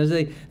 home. And as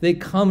they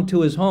come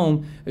to his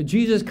home,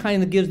 Jesus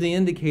kind of gives the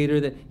indicator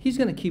that he's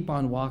going to keep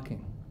on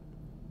walking.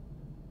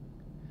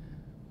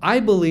 I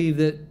believe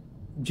that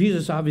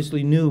Jesus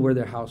obviously knew where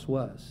their house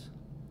was.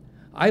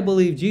 I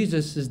believe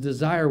Jesus'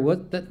 desire was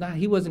that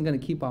he wasn't going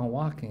to keep on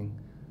walking,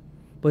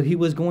 But he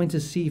was going to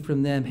see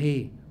from them,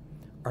 hey,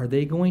 are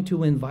they going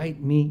to invite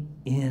me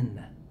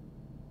in?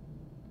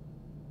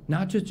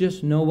 Not to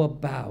just know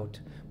about,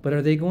 but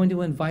are they going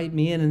to invite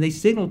me in? And they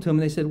signaled to him,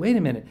 and they said, wait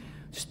a minute,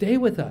 stay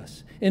with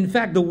us. In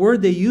fact, the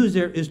word they use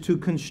there is to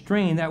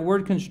constrain. That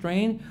word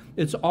constrain,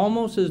 it's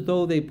almost as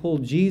though they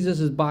pulled Jesus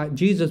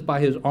by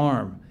his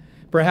arm.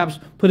 Perhaps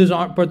put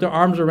their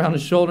arms around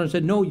his shoulder and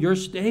said, no, you're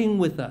staying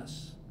with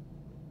us.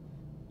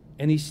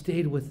 And he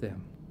stayed with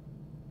them.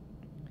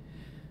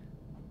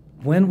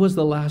 When was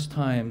the last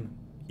time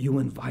you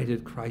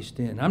invited Christ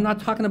in? I'm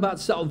not talking about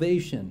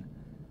salvation.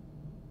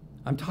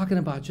 I'm talking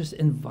about just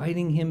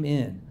inviting him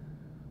in.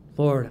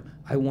 Lord,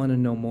 I want to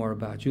know more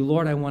about you.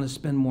 Lord, I want to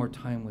spend more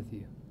time with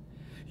you.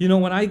 You know,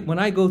 when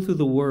I go through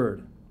the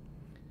Word,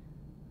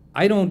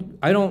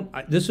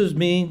 this is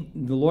me.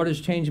 The Lord has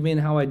changed me in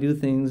how I do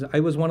things. I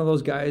was one of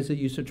those guys that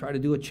used to try to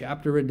do a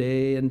chapter a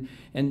day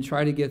and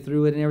try to get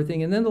through it and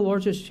everything. And then the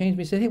Lord just changed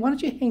me. He said, hey, why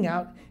don't you hang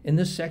out in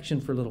this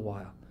section for a little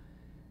while?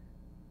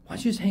 Why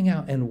don't you just hang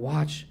out and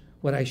watch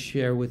what I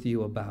share with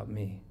you about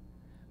me,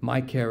 my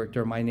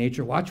character, my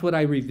nature. Watch what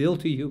I reveal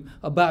to you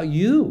about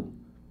you.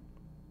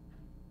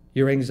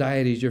 Your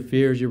anxieties, your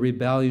fears, your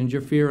rebellions,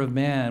 your fear of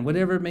man,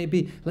 whatever it may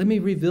be. Let me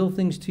reveal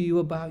things to you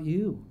about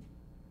you.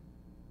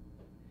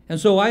 And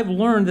so I've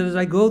learned that as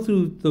I go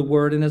through the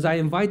Word and as I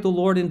invite the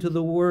Lord into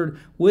the Word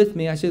with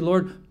me, I say,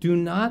 Lord, do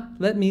not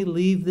let me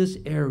leave this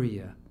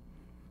area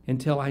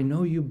until I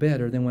know you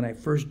better than when I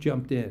first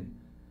jumped in.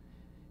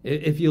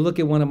 If you look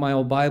at one of my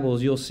old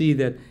Bibles, you'll see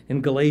that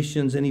in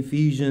Galatians and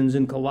Ephesians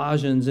and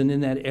Colossians and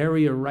in that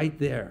area right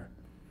there,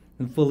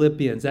 in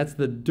Philippians, that's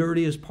the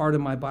dirtiest part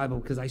of my Bible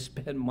because I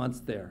spent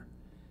months there.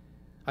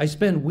 I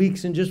spend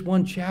weeks in just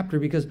one chapter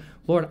because,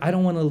 Lord, I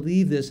don't want to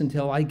leave this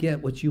until I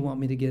get what you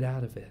want me to get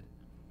out of it.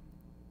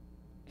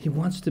 He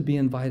wants to be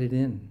invited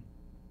in.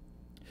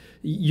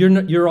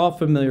 You're all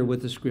familiar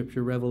with the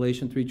scripture.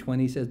 Revelation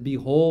 3:20 says,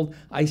 behold,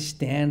 I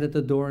stand at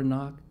the door and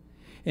knock.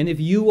 And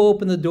if you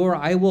open the door,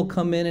 I will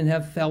come in and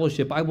have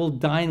fellowship. I will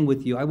dine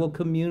with you. I will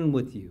commune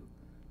with you.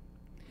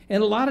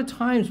 And a lot of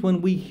times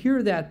when we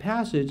hear that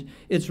passage,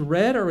 it's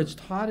read or it's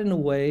taught in a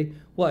way,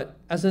 what?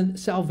 As a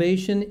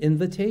salvation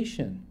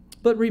invitation.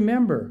 But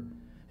remember,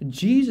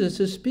 Jesus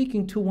is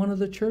speaking to one of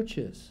the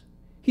churches.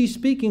 He's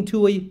speaking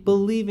to a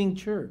believing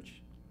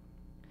church.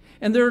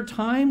 And there are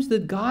times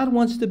that God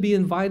wants to be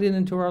invited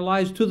into our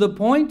lives to the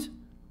point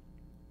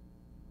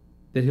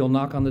that he'll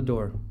knock on the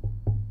door.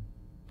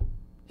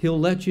 He'll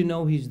let you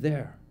know he's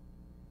there.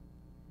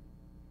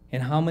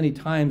 And how many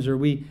times are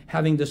we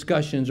having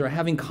discussions or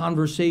having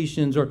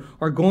conversations or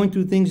going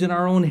through things in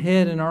our own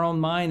head and our own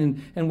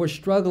mind and we're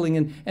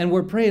struggling and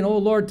we're praying, oh,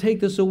 Lord, take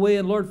this away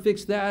and Lord,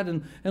 fix that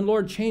and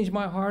Lord, change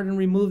my heart and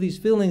remove these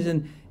feelings.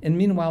 And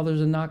meanwhile,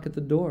 there's a knock at the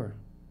door.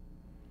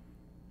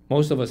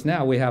 Most of us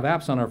now, we have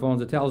apps on our phones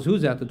that tell us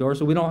who's at the door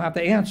so we don't have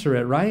to answer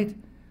it, right?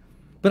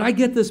 But I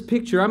get this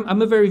picture.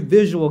 I'm a very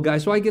visual guy,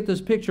 so I get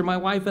this picture. My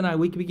wife and I,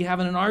 we could be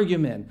having an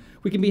argument.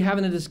 We can be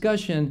having a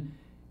discussion,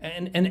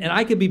 and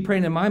I could be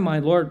praying in my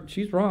mind, Lord,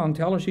 she's wrong.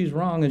 Tell her she's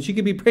wrong. And she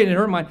could be praying in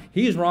her mind,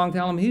 he's wrong.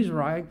 Tell him he's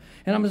right.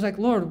 And I'm just like,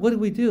 Lord, what do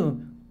we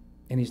do?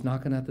 And he's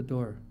knocking at the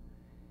door.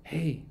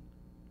 Hey,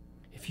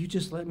 if you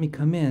just let me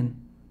come in,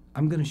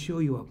 I'm going to show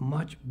you a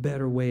much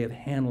better way of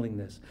handling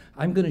this.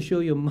 I'm going to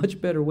show you a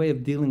much better way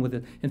of dealing with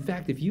it. In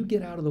fact, if you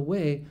get out of the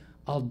way,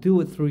 I'll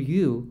do it through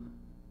you.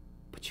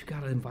 But you got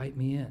to invite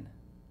me in.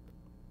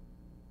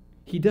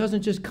 He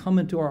doesn't just come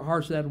into our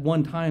hearts that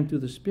one time through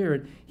the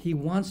Spirit. He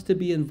wants to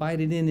be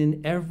invited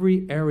in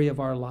every area of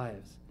our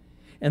lives.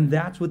 And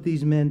that's what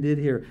these men did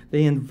here.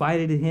 They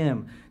invited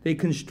him. They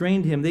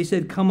constrained him. They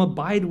said, come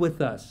abide with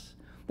us.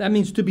 That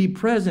means to be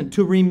present,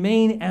 to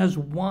remain as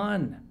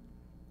one.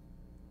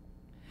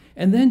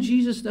 And then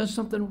Jesus does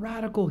something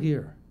radical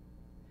here.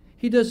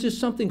 He does just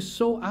something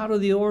so out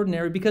of the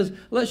ordinary because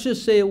let's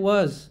just say it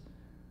was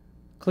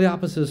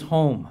Cleopas'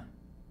 home.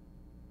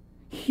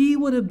 He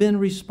would have been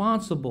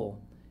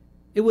responsible.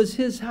 It was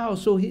his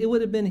house, so it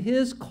would have been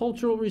his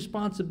cultural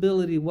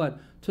responsibility, what?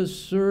 To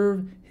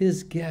serve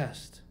his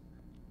guest.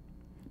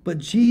 But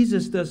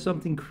Jesus does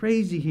something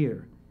crazy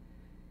here.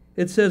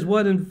 It says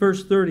what in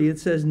verse 30? It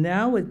says,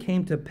 now it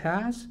came to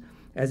pass,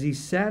 as he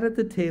sat at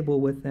the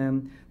table with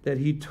them, that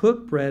he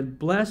took bread,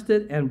 blessed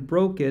it, and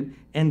broke it,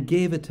 and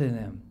gave it to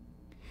them.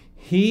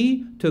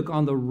 He took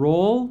on the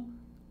role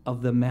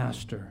of the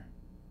master.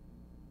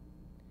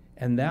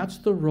 And that's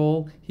the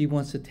role he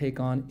wants to take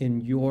on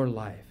in your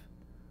life,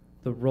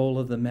 the role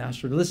of the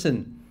master.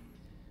 Listen,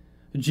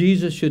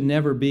 Jesus should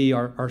never be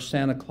our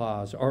Santa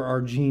Claus or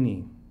our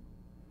genie,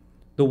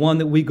 the one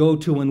that we go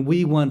to when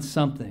we want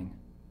something.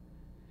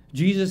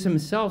 Jesus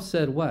himself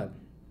said what?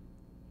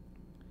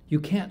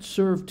 You can't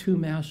serve two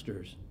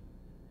masters.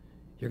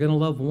 You're going to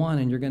love one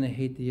and you're going to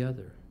hate the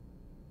other.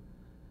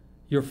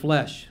 Your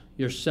flesh,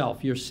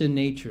 yourself, your sin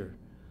nature,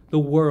 the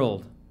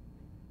world,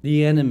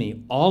 the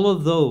enemy, all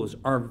of those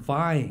are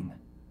vying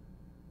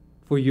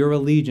for your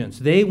allegiance.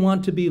 They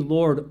want to be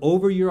Lord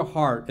over your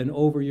heart and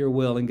over your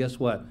will. And guess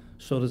what?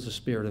 So does the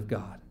Spirit of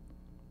God.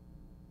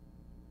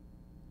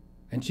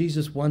 And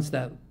Jesus wants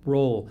that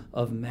role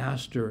of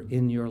master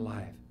in your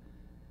life.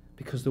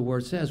 Because the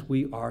word says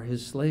we are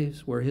his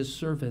slaves, we're his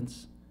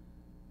servants.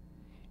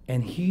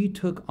 And he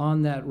took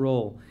on that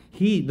role.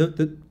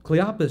 The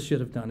Cleopas should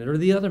have done it, or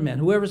the other man,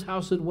 whoever's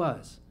house it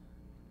was.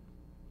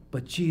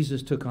 But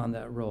Jesus took on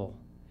that role.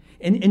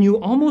 And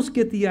you almost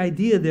get the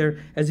idea there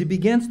as he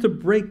begins to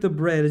break the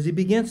bread, as he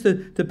begins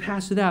to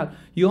pass it out.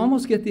 You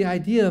almost get the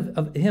idea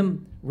of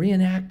him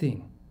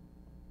reenacting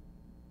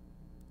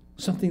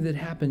something that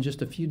happened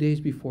just a few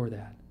days before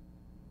that.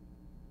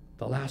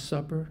 The Last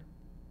Supper,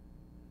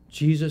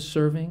 Jesus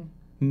serving,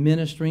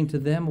 ministering to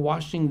them,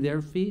 washing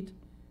their feet.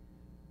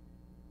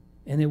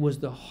 And it was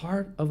the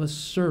heart of a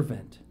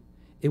servant.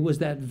 It was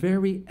that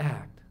very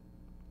act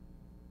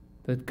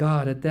that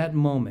God at that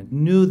moment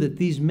knew that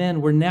these men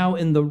were now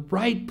in the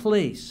right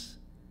place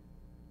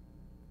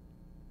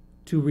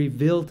to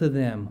reveal to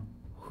them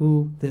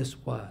who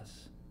this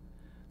was.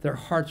 Their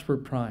hearts were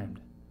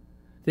primed.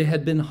 They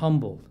had been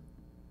humbled.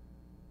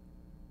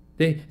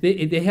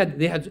 They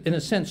had, in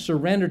a sense,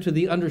 surrendered to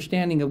the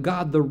understanding of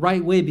God the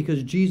right way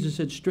because Jesus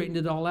had straightened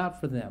it all out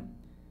for them.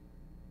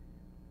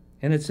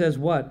 And it says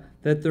what?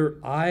 That their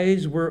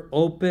eyes were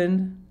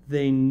opened,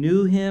 they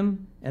knew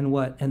him, and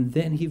what? And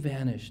then he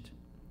vanished.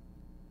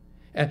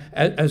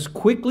 As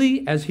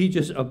quickly as he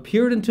just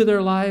appeared into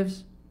their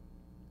lives,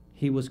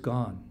 he was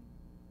gone.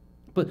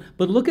 But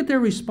look at their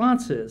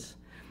responses.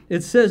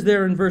 It says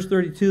there in verse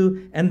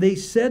 32, and they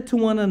said to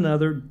one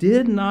another,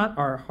 did not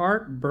our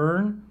heart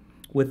burn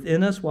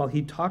within us while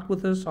he talked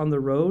with us on the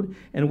road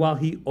and while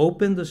he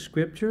opened the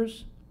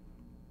scriptures?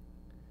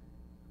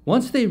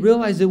 Once they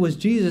realized it was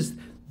Jesus,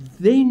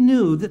 they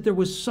knew that there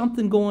was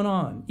something going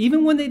on,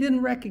 even when they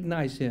didn't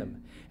recognize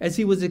him, as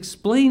he was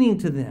explaining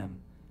to them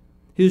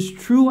his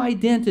true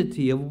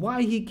identity of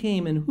why he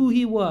came and who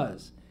he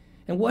was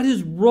and what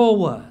his role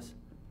was.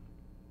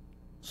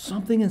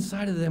 Something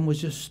inside of them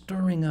was just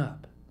stirring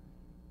up.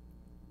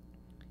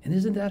 And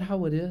isn't that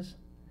how it is?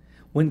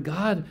 When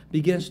God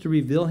begins to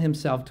reveal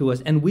himself to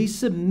us and we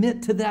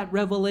submit to that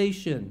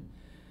revelation,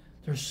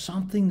 there's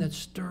something that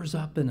stirs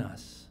up in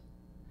us.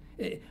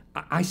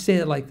 I say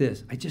it like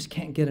this: I just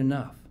can't get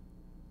enough.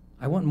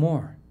 I want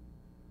more.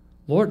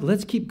 Lord,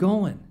 let's keep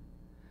going.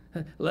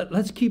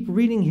 Let's keep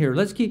reading here.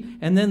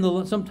 And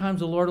then sometimes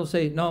the Lord will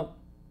say, no,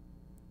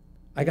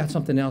 I got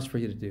something else for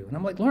you to do. And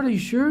I'm like, Lord, are you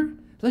sure?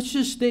 Let's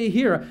just stay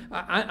here.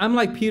 I'm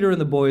like Peter and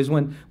the boys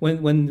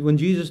when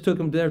Jesus took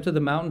them there to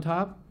the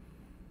mountaintop.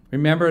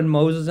 Remember, and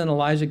Moses and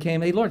Elijah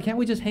came, hey, Lord, can't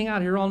we just hang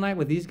out here all night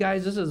with these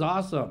guys? This is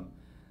awesome.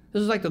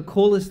 This is like the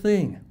coolest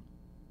thing.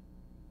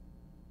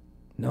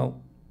 No,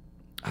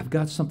 I've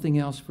got something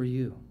else for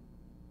you.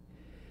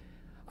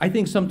 I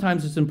think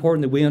sometimes it's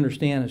important that we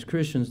understand as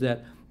Christians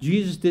that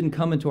Jesus didn't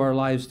come into our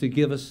lives to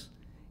give us,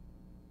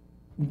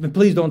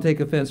 please don't take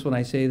offense when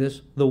I say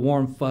this, the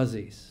warm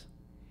fuzzies.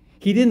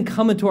 He didn't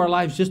come into our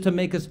lives just to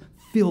make us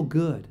feel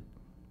good.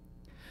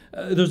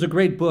 There's a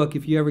great book,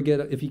 if you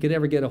could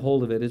ever get a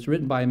hold of it. It's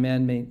written by a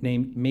man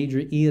named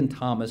Major Ian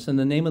Thomas, and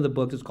the name of the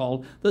book is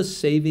called The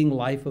Saving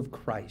Life of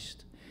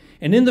Christ.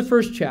 And in the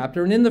first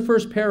chapter, and in the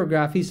first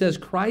paragraph, he says,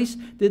 Christ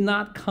did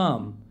not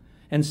come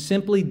and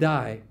simply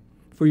die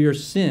for your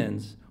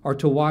sins or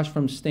to wash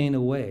from stain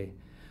away,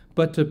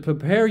 but to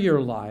prepare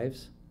your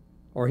lives,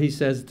 or he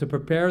says, to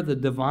prepare the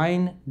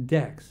divine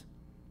decks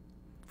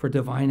for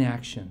divine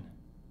action.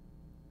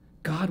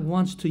 God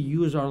wants to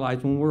use our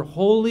lives. When we're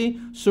wholly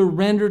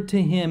surrendered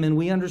to him and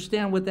we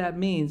understand what that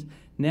means,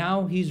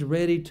 now he's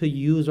ready to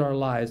use our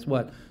lives.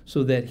 What?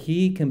 So that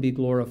he can be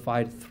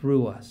glorified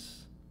through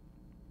us.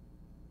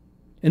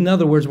 In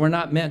other words, we're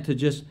not meant to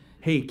just,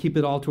 hey, keep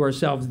it all to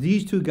ourselves.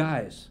 These two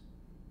guys,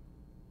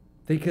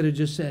 they could have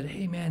just said,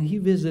 hey, man, he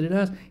visited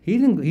us. He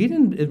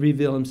didn't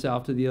reveal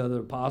himself to the other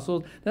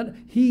apostles.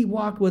 He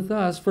walked with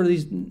us for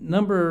these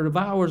number of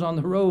hours on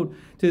the road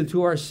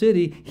to our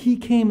city. He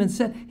came and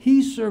said,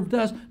 he served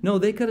us. No,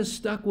 they could have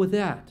stuck with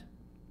that.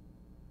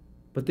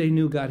 But they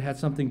knew God had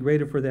something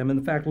greater for them. And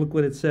in fact, look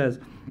what it says.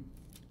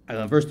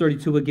 Verse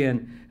 32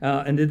 again.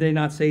 And did they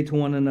not say to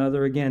one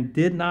another again,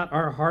 did not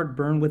our heart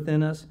burn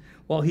within us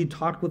while he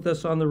talked with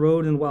us on the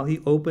road and while he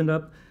opened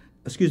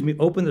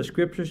the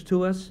scriptures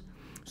to us?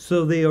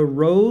 So they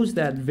arose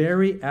that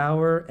very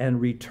hour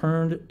and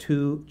returned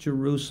to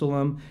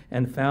Jerusalem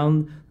and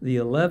found the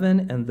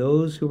 11 and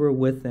those who were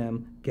with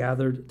them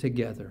gathered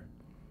together.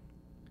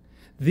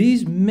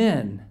 These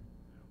men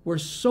were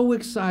so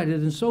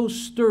excited and so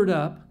stirred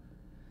up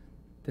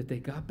that they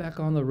got back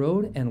on the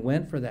road and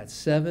went for that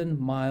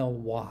 7-mile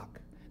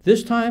walk.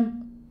 This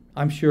time,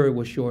 I'm sure it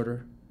was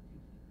shorter.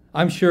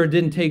 I'm sure it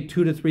didn't take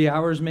 2 to 3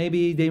 hours.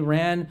 Maybe they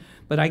ran,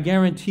 but I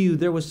guarantee you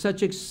there was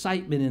such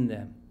excitement in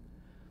them.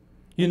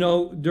 You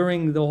know,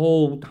 during the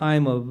whole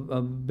time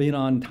of being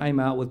on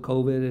timeout with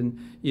COVID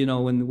and, you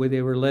know, when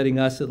they were letting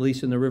us, at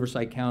least in the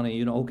Riverside County,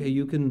 you know, okay,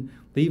 you can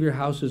leave your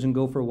houses and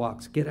go for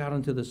walks. Get out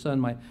into the sun.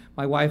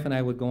 My wife and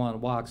I would go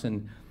on walks,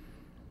 and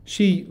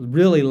she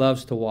really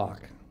loves to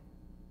walk,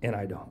 and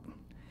I don't.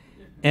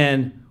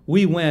 And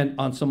we went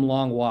on some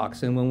long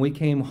walks, and when we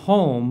came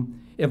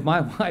home, if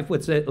my wife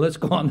would say, let's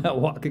go on that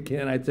walk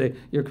again, I'd say,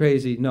 you're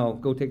crazy. No,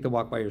 go take the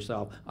walk by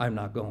yourself. I'm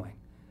not going.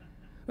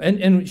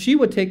 And she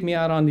would take me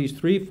out on these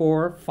 3,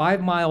 4,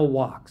 5-mile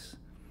walks.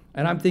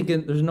 And I'm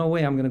thinking, there's no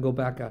way I'm going to go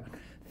back out.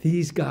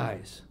 These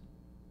guys,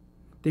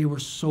 they were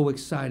so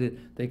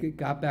excited. They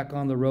got back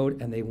on the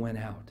road and they went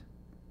out.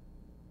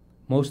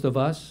 Most of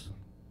us,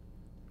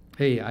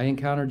 hey, I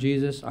encountered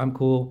Jesus. I'm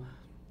cool.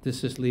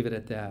 Let's just leave it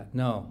at that.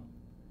 No.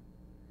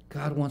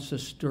 God wants to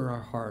stir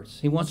our hearts.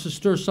 He wants to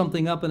stir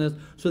something up in us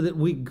so that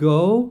we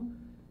go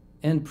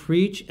and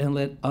preach and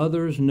let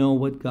others know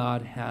what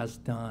God has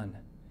done.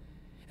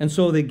 And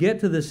so they get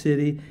to the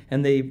city,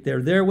 and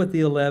they're there with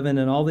the 11,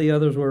 and all the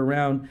others were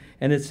around.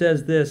 And it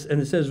says this,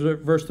 and it says,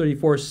 verse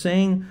 34,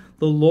 saying,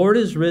 the Lord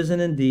is risen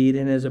indeed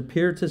and has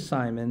appeared to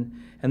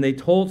Simon. And they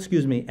told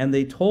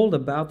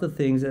about the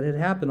things that had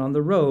happened on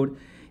the road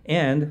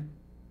and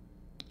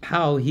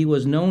how he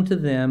was known to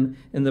them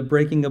in the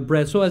breaking of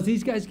bread. So as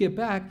these guys get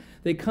back,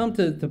 they come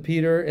to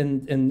Peter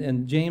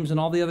and James and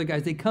all the other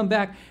guys. They come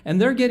back, and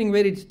they're getting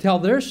ready to tell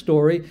their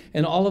story,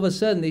 and all of a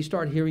sudden they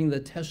start hearing the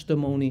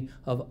testimony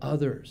of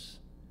others.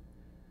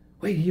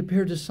 Wait, he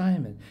appeared to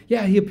Simon.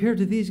 Yeah, he appeared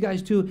to these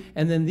guys too.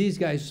 And then these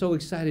guys, so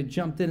excited,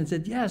 jumped in and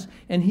said, yes,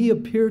 and he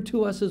appeared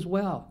to us as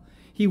well.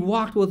 He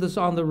walked with us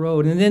on the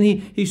road, and then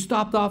he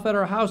stopped off at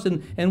our house,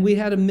 and we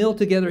had a meal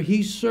together.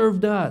 He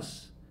served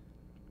us.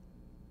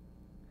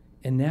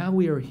 And now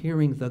we are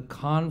hearing the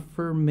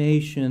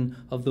confirmation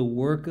of the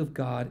work of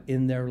God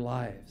in their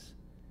lives.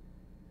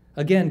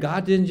 Again,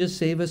 God didn't just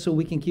save us so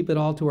we can keep it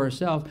all to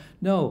ourselves.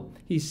 No,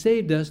 he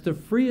saved us to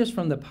free us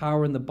from the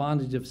power and the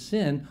bondage of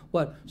sin.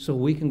 What? So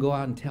we can go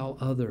out and tell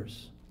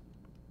others.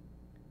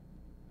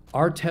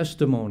 Our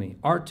testimony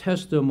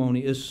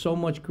is so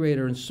much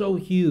greater and so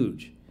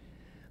huge.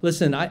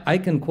 Listen, I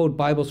can quote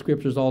Bible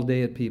scriptures all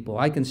day at people.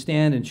 I can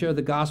stand and share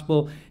the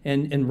gospel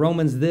and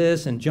Romans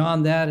this and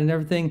John that and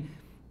everything.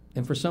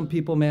 And for some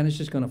people, man, it's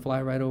just going to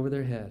fly right over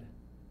their head.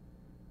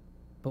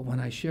 But when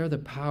I share the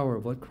power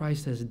of what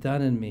Christ has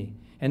done in me,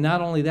 and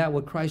not only that,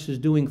 what Christ is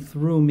doing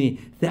through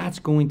me, that's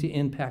going to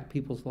impact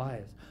people's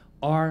lives.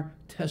 Our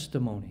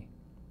testimony.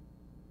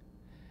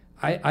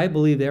 I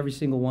believe that every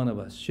single one of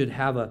us should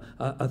have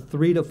a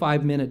 3 to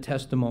 5 minute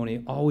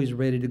testimony always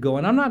ready to go.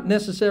 And I'm not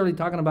necessarily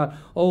talking about,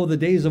 the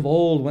days of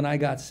old when I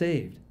got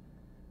saved.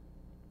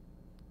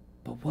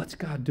 But what's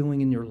God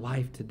doing in your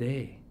life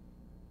today?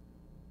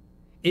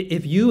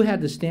 If you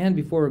had to stand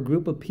before a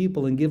group of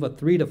people and give a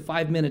 3 to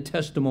 5 minute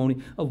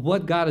testimony of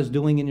what God is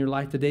doing in your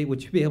life today,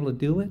 would you be able to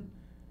do it?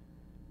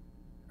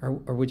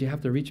 Or would you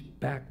have to reach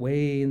back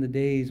way in the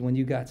days when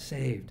you got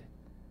saved?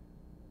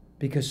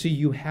 Because, see,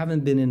 you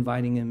haven't been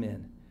inviting him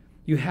in.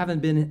 You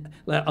haven't been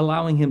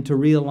allowing him to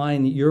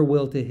realign your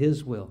will to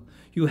his will.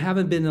 You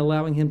haven't been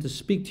allowing him to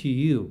speak to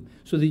you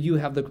so that you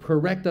have the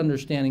correct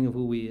understanding of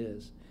who he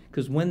is.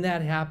 Because when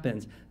that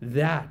happens,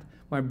 that,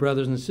 my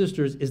brothers and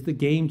sisters, is the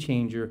game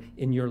changer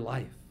in your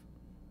life.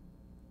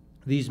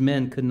 These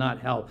men could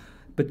not help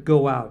but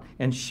go out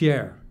and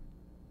share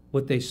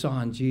what they saw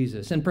in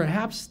Jesus. And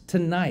perhaps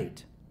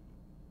tonight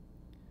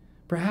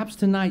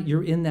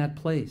you're in that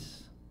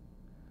place.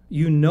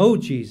 You know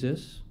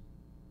Jesus.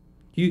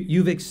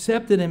 You've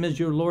accepted him as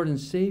your Lord and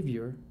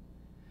Savior.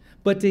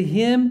 But to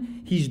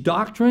him, he's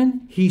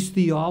doctrine, he's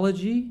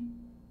theology,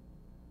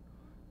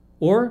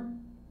 or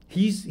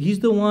He's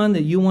the one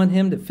that you want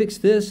him to fix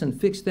this and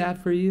fix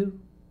that for you.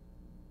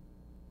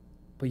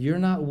 But you're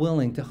not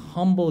willing to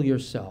humble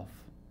yourself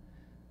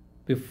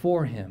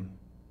before him.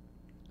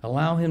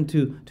 Allow him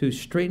to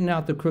straighten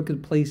out the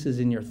crooked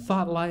places in your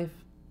thought life,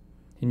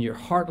 in your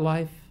heart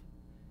life,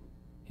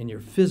 in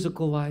your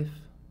physical life.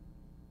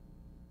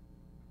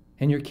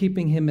 And you're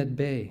keeping him at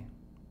bay.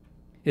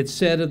 It's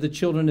said of the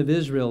children of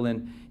Israel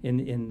in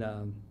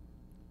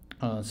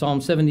Psalm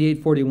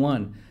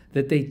 78:41,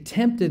 that they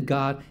tempted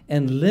God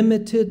and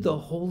limited the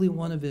Holy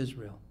One of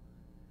Israel.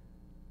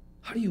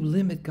 How do you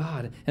limit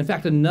God? In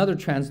fact, another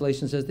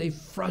translation says they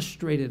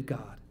frustrated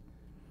God.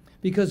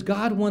 Because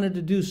God wanted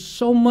to do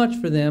so much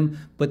for them,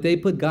 but they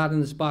put God in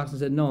this box and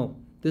said, no,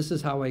 this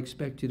is how I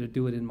expect you to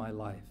do it in my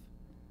life.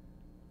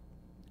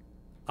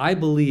 I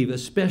believe,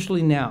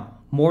 especially now,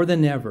 more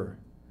than ever,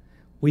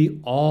 we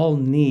all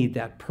need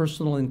that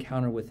personal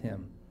encounter with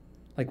him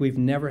like we've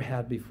never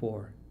had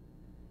before.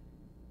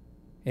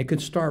 It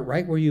could start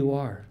right where you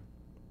are.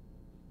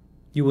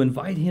 You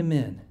invite him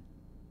in.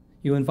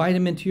 You invite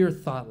him into your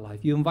thought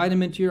life. You invite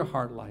him into your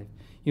heart life.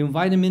 You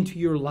invite him into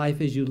your life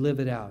as you live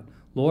it out.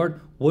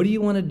 Lord, what do you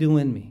want to do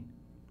in me?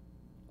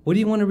 What do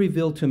you want to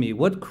reveal to me?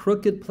 What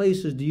crooked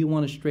places do you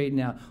want to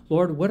straighten out?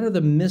 Lord, what are the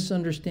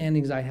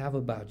misunderstandings I have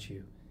about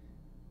you?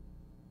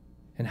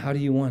 And how do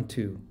you want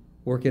to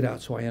work it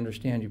out so I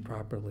understand you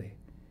properly?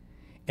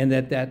 And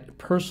that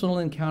personal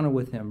encounter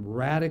with him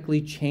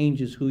radically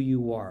changes who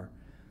you are.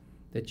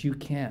 That you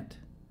can't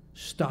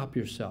stop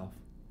yourself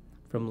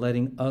from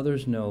letting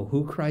others know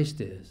who Christ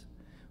is,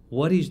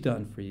 what he's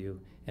done for you,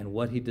 and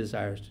what he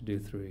desires to do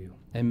through you.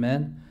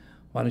 Amen?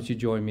 Why don't you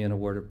join me in a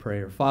word of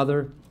prayer?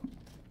 Father,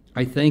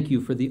 I thank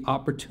you for the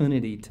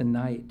opportunity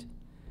tonight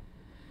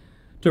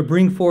to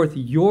bring forth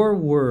your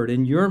word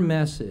and your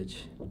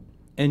message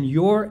and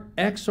your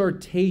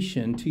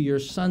exhortation to your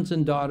sons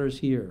and daughters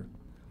here.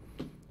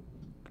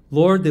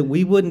 Lord, that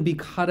we wouldn't be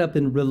caught up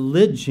in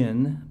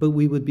religion, but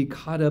we would be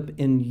caught up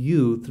in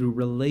you through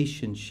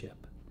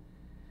relationship.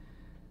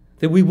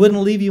 That we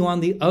wouldn't leave you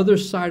on the other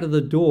side of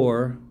the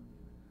door,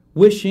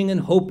 wishing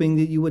and hoping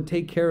that you would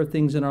take care of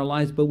things in our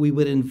lives, but we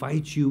would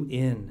invite you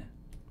in.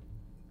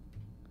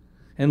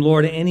 And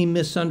Lord, any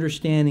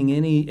misunderstanding,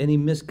 any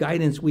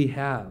misguidance we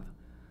have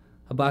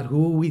about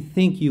who we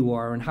think you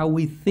are and how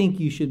we think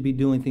you should be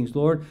doing things,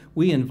 Lord,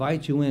 we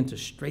invite you in to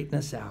straighten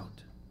us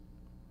out.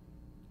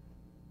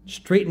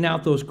 Straighten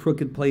out those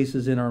crooked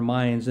places in our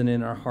minds and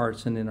in our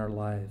hearts and in our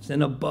lives.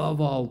 And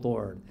above all,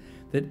 Lord,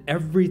 that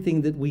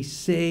everything that we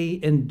say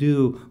and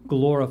do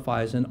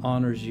glorifies and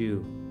honors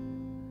you.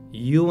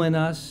 You in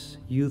us,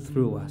 you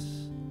through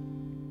us.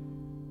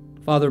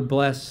 Father,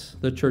 bless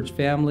the church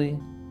family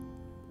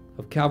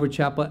of Calvary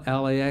Chapel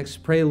LAX.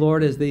 Pray,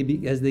 Lord, as they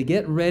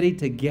get ready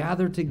to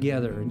gather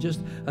together in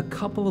just a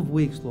couple of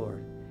weeks,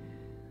 Lord.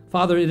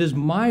 Father, it is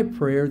my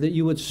prayer that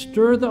you would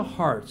stir the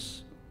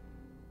hearts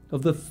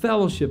of the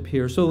fellowship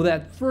here, so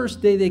that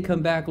first day they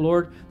come back,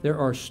 Lord, there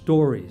are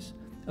stories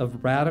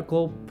of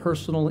radical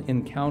personal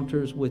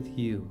encounters with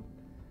you.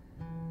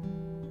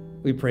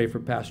 We pray for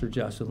Pastor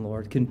Justin,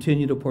 Lord.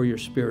 Continue to pour your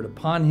Spirit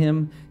upon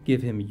him.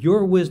 Give him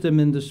your wisdom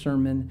and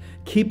discernment.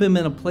 Keep him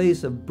in a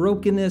place of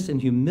brokenness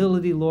and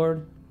humility,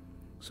 Lord,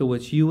 so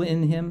it's you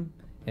in him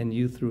and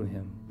you through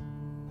him.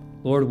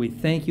 Lord, we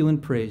thank you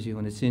and praise you,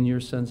 and it's in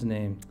your Son's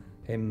name.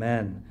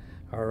 Amen.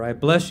 All right.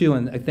 Bless you,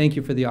 and I thank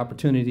you for the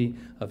opportunity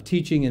of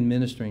teaching and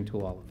ministering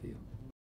to all of you.